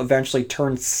soil eventually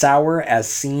turned sour as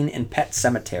seen in Pet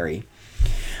Sematary.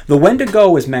 The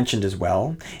Wendigo is mentioned as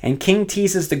well, and King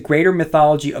teases the greater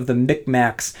mythology of the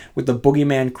Micmacs with the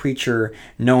boogeyman creature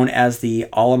known as the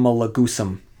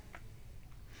Alamalagusum.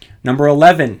 Number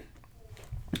 11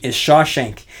 is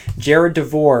Shawshank. Jared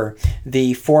DeVore,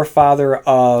 the forefather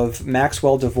of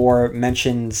Maxwell DeVore,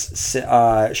 mentions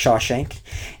Shawshank.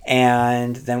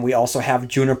 And then we also have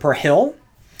Juniper Hill.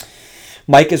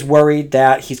 Mike is worried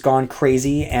that he's gone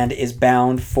crazy and is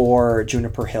bound for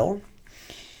Juniper Hill.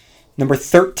 Number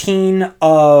 13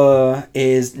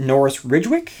 is Norris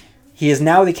Ridgwick. He is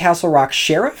now the Castle Rock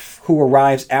sheriff who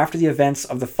arrives after the events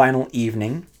of the final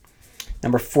evening.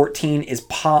 Number 14 is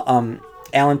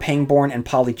Alan Pangborn and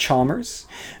Polly Chalmers.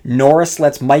 Norris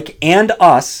lets Mike and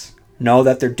us know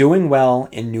that they're doing well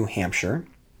in New Hampshire.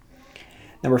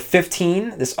 Number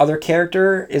 15, this other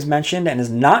character is mentioned and is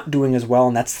not doing as well,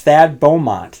 and that's Thad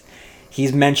Beaumont.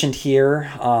 He's mentioned here,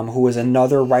 who is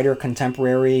another writer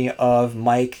contemporary of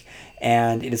Mike,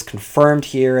 and it is confirmed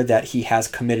here that he has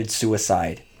committed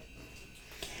suicide.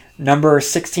 Number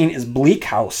 16 is Bleak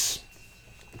House.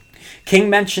 King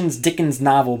mentions Dickens'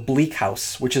 novel Bleak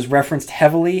House, which is referenced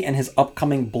heavily in his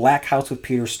upcoming Black House with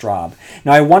Peter Straub.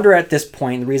 Now, I wonder at this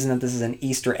point, the reason that this is an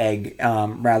Easter egg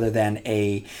rather than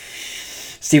a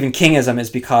Stephen Kingism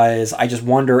is because I just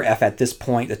wonder if at this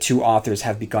point the two authors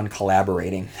have begun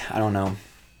collaborating. I don't know.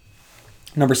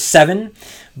 Number 7,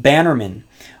 Bannerman.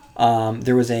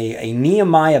 There was a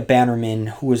Nehemiah Bannerman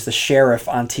who was the sheriff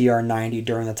on TR-90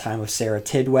 during the time of Sarah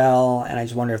Tidwell, and I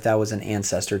just wonder if that was an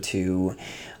ancestor to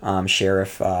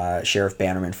Sheriff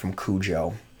Bannerman from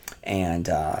Cujo and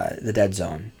The Dead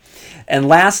Zone. And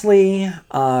lastly,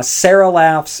 Sarah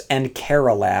Laughs and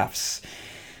Kara Laughs.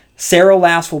 Sarah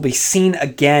Laughs will be seen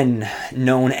again,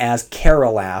 known as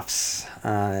Kara Laughs.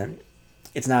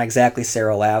 It's not exactly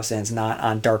Sarah Laughs, and it's not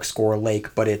on Dark Score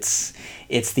Lake, but it's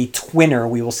the twinner.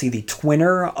 We will see the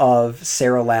twinner of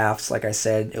Sarah Laughs. Like I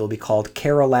said, it will be called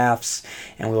Kara Laughs,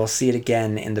 and we will see it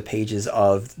again in the pages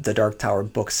of The Dark Tower,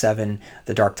 Book 7,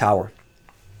 The Dark Tower.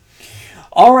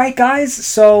 All right, guys,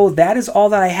 so that is all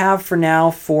that I have for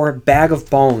now for Bag of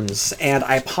Bones, and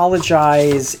I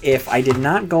apologize if I did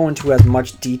not go into as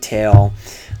much detail,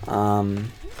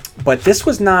 but this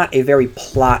was not a very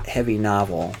plot-heavy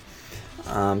novel.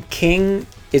 King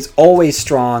is always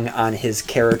strong on his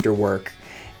character work,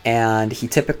 and he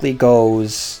typically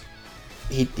goes...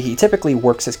 He typically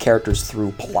works his characters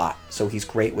through plot, so he's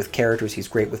great with characters, he's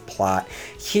great with plot.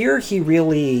 Here, he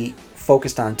really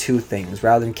focused on two things.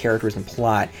 Rather than characters and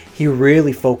plot, he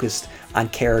really focused on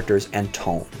characters and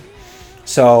tone.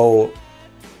 So,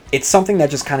 it's something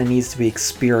that just kind of needs to be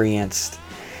experienced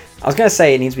I was going to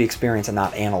say it needs to be experienced and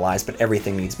not analyzed, but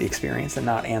everything needs to be experienced and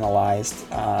not analyzed.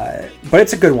 But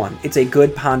it's a good one. It's a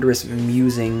good, ponderous,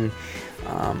 musing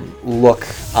look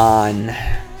on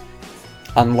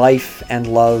life and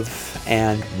love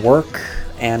and work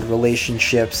and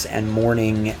relationships and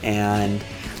mourning and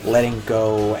letting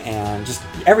go and just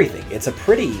everything. It's a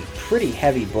pretty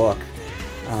heavy book,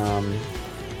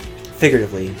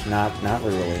 figuratively, not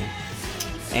literally.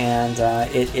 And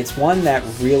it's one that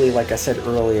really, like I said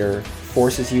earlier,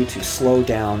 forces you to slow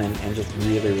down and just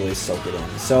really soak it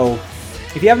in. So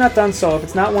if you have not done so, if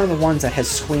it's not one of the ones that has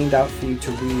screamed out for you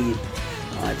to read,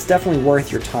 it's definitely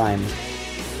worth your time.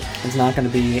 It's not going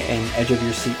to be an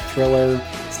edge-of-your-seat thriller.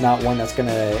 It's not one that's going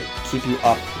to keep you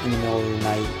up in the middle of the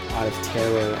night out of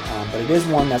terror, but it is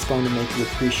one that's going to make you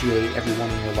appreciate everyone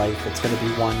in your life. It's going to be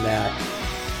one that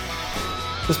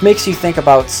just makes you think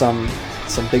about some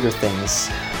bigger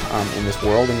things in this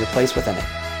world and your place within it.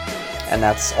 And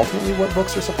that's ultimately what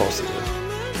books are supposed to do.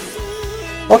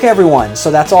 Okay, everyone, so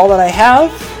that's all that I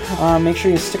have. Make sure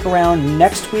you stick around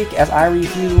next week as I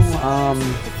review...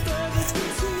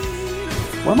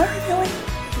 what am I reviewing?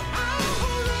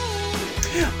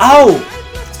 Oh!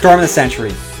 Storm of the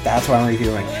Century. That's what I'm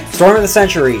reviewing. Storm of the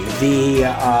Century, the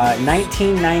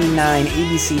 1999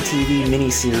 ABC TV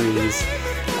miniseries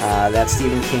that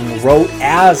Stephen King wrote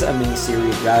as a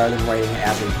miniseries rather than writing it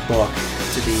as a book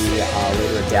to be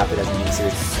later adapted as a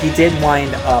miniseries. He did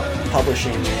wind up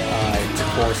publishing to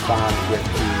correspond with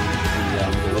the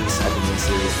release of the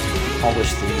miniseries. He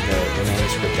published the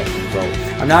manuscript that he wrote.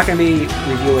 I'm not going to be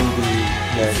reviewing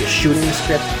the shooting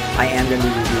script. I am going to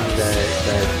be reviewing the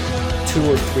 2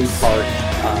 or 3 part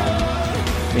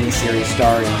miniseries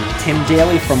starring Tim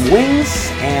Daly from Wings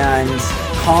and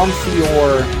Colm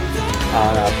Feore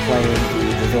playing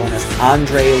the villainous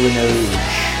Andre Lenouge.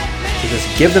 So just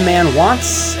give the man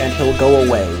once and he'll go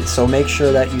away. So make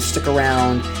sure that you stick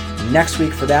around next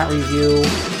week for that review.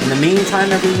 In the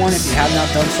meantime, everyone, if you have not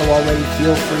done so already,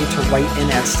 feel free to write in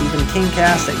at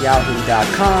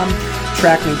StephenKingcast@yahoo.com.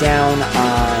 Track me down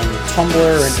on Tumblr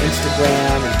and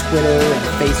Instagram and Twitter and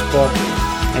Facebook.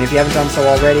 And if you haven't done so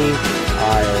already,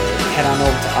 head on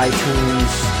over to iTunes,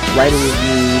 write a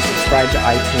review, subscribe to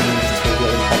iTunes. This will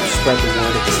really help spread the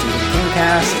word of the Stephen King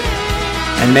Cast.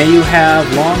 And may you have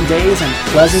long days and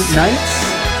pleasant nights.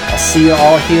 I'll see you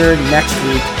all here next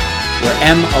week, where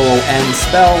MOON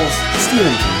spells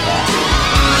Stephen King Cast.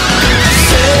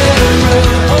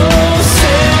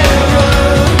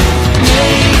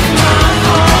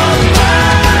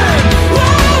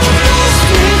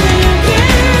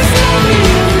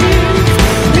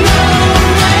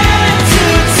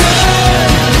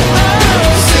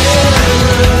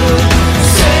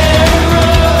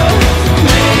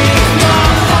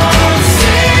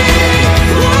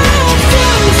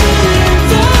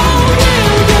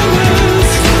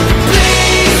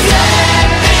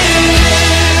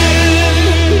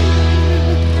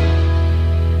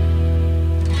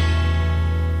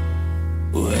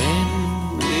 Well,